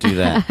 say don't do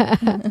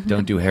that.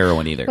 Don't do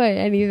heroin either. What,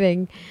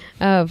 anything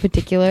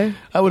particular?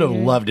 I would have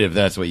loved it if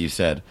that's what you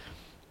said.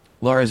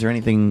 Laura, is there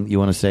anything you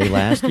want to say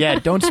last? Yeah,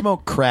 don't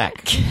smoke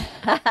crack.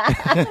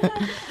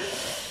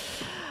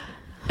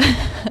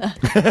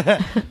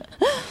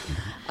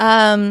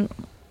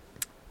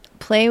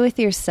 Play with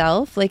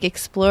yourself, like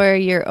explore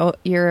your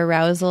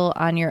arousal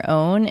on your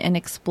own, and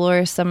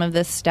explore some of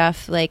this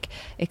stuff, like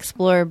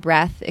explore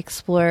breath,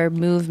 explore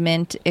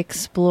movement,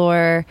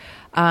 explore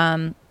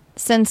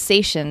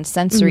sensation,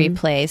 sensory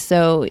play.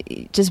 So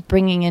just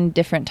bringing in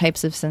different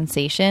types of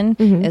sensation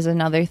is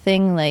another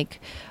thing,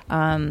 like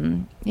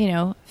you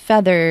know,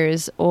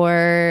 feathers,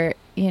 or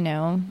you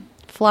know,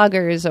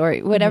 floggers, or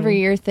whatever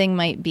your thing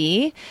might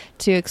be,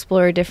 to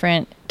explore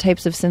different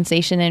types of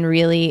sensation and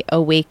really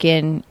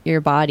awaken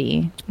your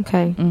body.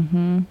 Okay.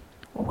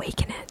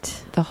 Awaken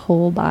it. The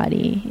whole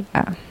body.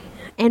 Yeah.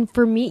 And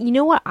for me, you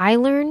know what I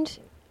learned?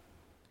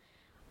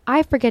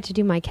 I forget to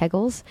do my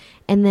Kegels.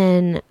 And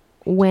then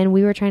when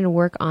we were trying to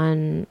work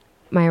on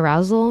my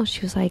arousal,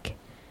 she was like,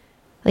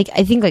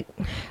 I think like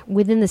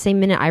within the same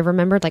minute, I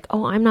remembered like,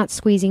 oh, I'm not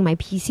squeezing my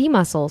PC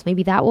muscles.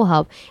 Maybe that will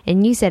help.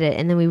 And you said it.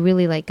 And then we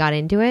really like got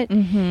into it.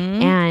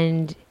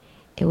 And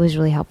it was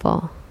really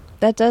helpful.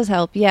 That does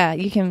help. Yeah.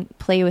 You can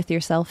play with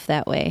yourself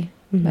that way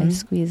by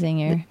squeezing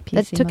your PC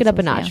That took it up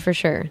a muscles, notch for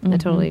sure.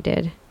 That totally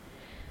did.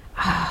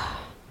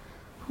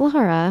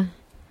 Laura,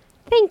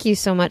 thank you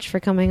so much for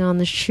coming on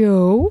the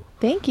show.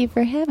 Thank you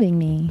for having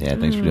me. Yeah,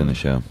 thanks for doing the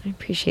show. I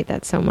appreciate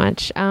that so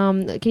much.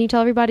 Can you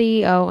tell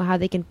everybody how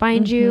they can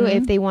find you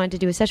if they wanted to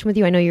do a session with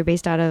you? I know you're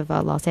based out of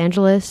Los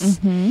Angeles.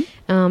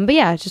 But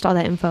yeah, just all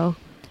that info.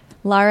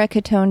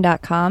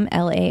 LaraCatone.com,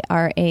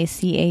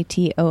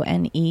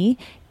 LaraCatone.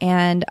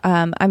 And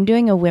I'm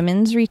doing a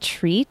women's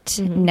retreat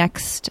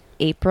next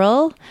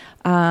April,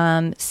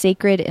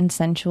 Sacred and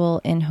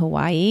Sensual in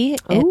Hawaii.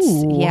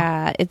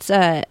 It's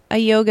a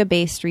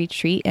yoga-based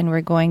retreat, and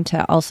we're going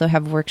to also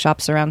have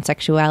workshops around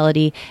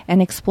sexuality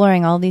and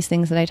exploring all these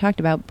things that I talked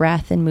about,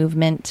 breath and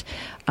movement.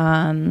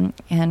 And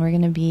we're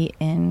going to be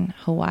in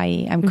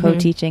Hawaii. I'm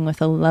co-teaching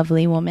with a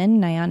lovely woman,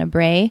 Nyana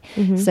Bray.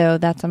 So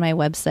that's on my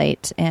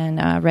website,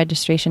 and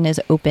registration is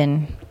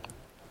open.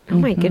 Oh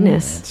my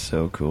goodness. That's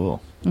so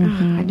cool.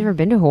 I've never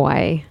been to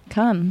Hawaii.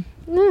 Come.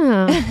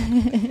 No.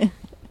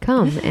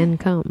 Come and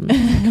come.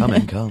 Come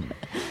and come.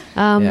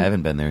 Yeah, I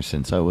haven't been there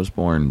since I was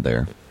born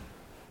there.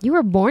 You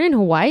were born in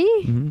Hawaii?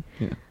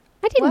 Yeah.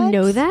 I didn't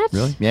know that.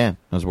 Really? Yeah.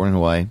 I was born in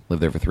Hawaii,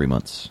 lived there for 3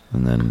 months,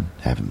 and then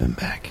haven't been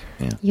back.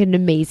 Yeah. You had an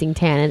amazing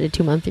tan at a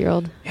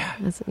 2-month-old. Yeah.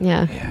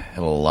 Yeah.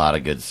 Had a lot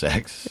of good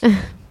sex.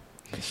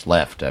 Just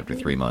left after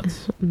 3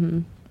 months.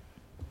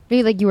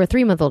 Maybe like you were a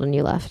 3-month-old and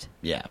you left.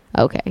 Yeah.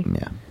 Okay.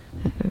 Yeah.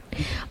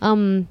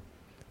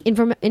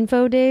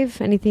 Info,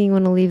 Dave? Anything you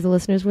want to leave the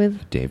listeners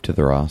with?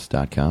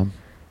 DaveToTheRoss.com.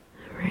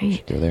 All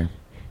right. Go there.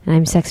 And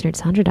I'm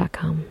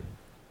SexNerdSandra.com.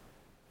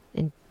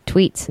 And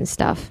tweets and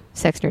stuff.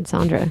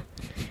 SexNerdSandra.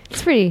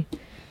 It's pretty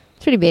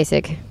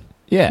basic.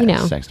 Yeah. You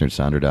know.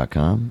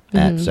 SexNerdSandra.com.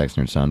 At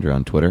SexNerdSandra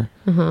on Twitter.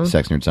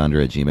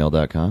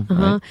 SexNerdSandra@gmail.com.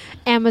 Right?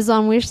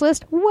 Amazon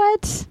wishlist.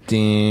 What?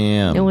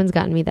 Damn. No one's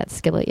gotten me that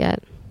skillet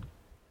yet.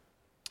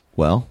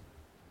 Well,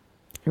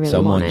 I really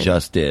someone want it.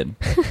 just did.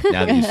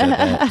 Now that you said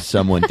that,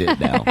 someone did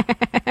now.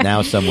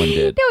 Now someone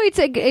did. No,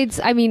 it's.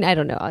 I mean, I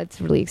don't know.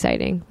 It's really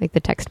exciting. Like the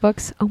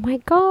textbooks. Oh my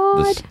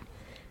god!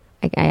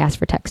 I asked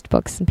for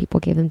textbooks and people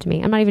gave them to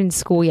me. I'm not even in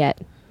school yet.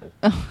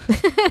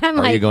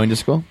 Are you going to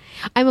school?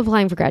 I'm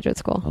applying for graduate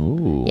school.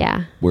 Oh,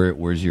 yeah.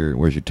 Where's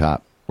your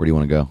top? Where do you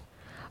want to go?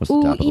 What's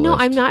the top of the list?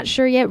 I'm not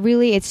sure yet.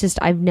 Really, it's just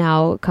I've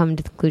now come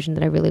to the conclusion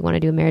that I really want to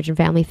do a marriage and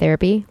family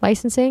therapy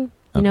licensing.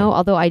 You know,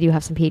 although I do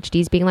have some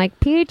PhDs being like,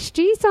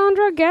 PhD,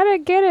 Sandra, get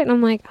it. And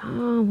I'm like,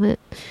 oh, but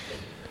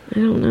I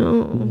don't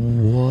know.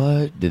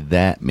 What did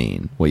that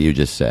mean? What you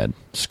just said?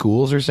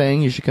 Schools are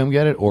saying you should come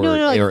get it? Or no,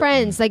 like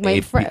friends, like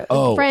my friends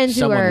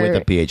who someone are with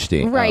a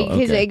PhD. Right,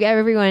 because like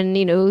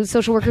everyone,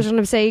 social workers are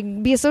going to say,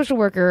 be a social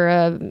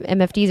worker.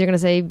 MFTs are going to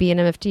say, be an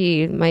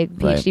MFT. My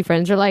PhD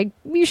friends are like,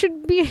 you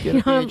should be Get a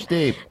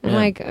PhD. I'm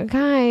like,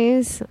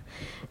 guys,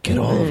 Get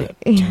all of it.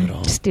 Do it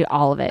all. Just do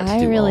all of it. I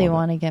do really all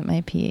of it. want to get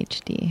my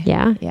PhD.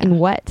 Yeah? Yeah. In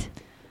what?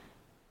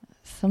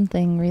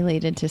 Something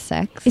related to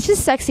sex. It's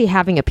just sexy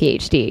having a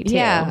PhD, too.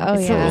 Yeah. Oh,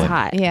 it's yeah. It's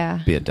hot. Yeah.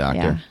 Be a doctor.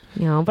 Yeah.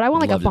 You know, but I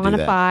want like Love a to do bona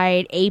that.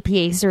 fide,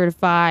 APA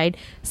certified,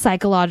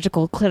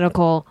 psychological,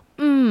 clinical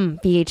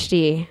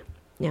PhD.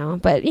 You know,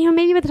 but you know,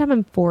 maybe by the time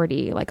I'm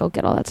 40, like I'll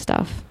get all that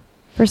stuff.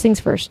 First things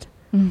first.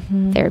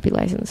 Mm-hmm. Therapy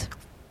license.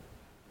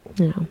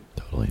 You know.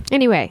 Totally.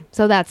 Anyway,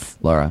 so that's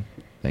Laura,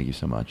 thank you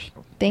so much.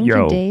 Thank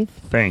Yo, you, Dave.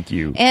 Thank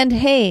you. And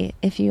hey,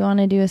 if you want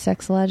to do a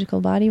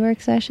sexological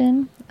bodywork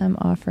session, I'm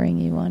offering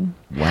you one.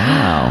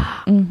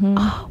 Wow. Mm-hmm.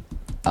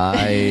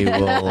 I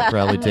will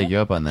probably take you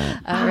up on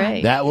that. All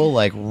right. That will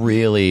like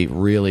really,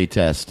 really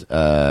test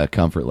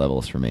comfort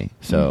levels for me.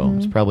 So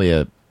it's probably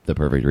the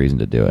perfect reason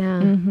to do it.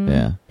 yeah. Mm-hmm.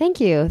 Yeah. Thank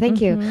you.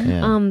 Thank you.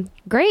 Yeah.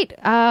 Great.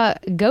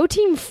 Go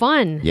team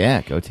fun.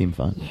 Yeah. Go team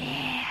fun.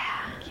 Yeah.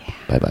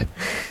 Bye-bye.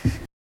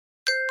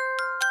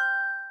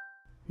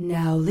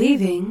 Now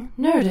leaving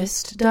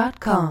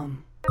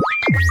Nerdist.com.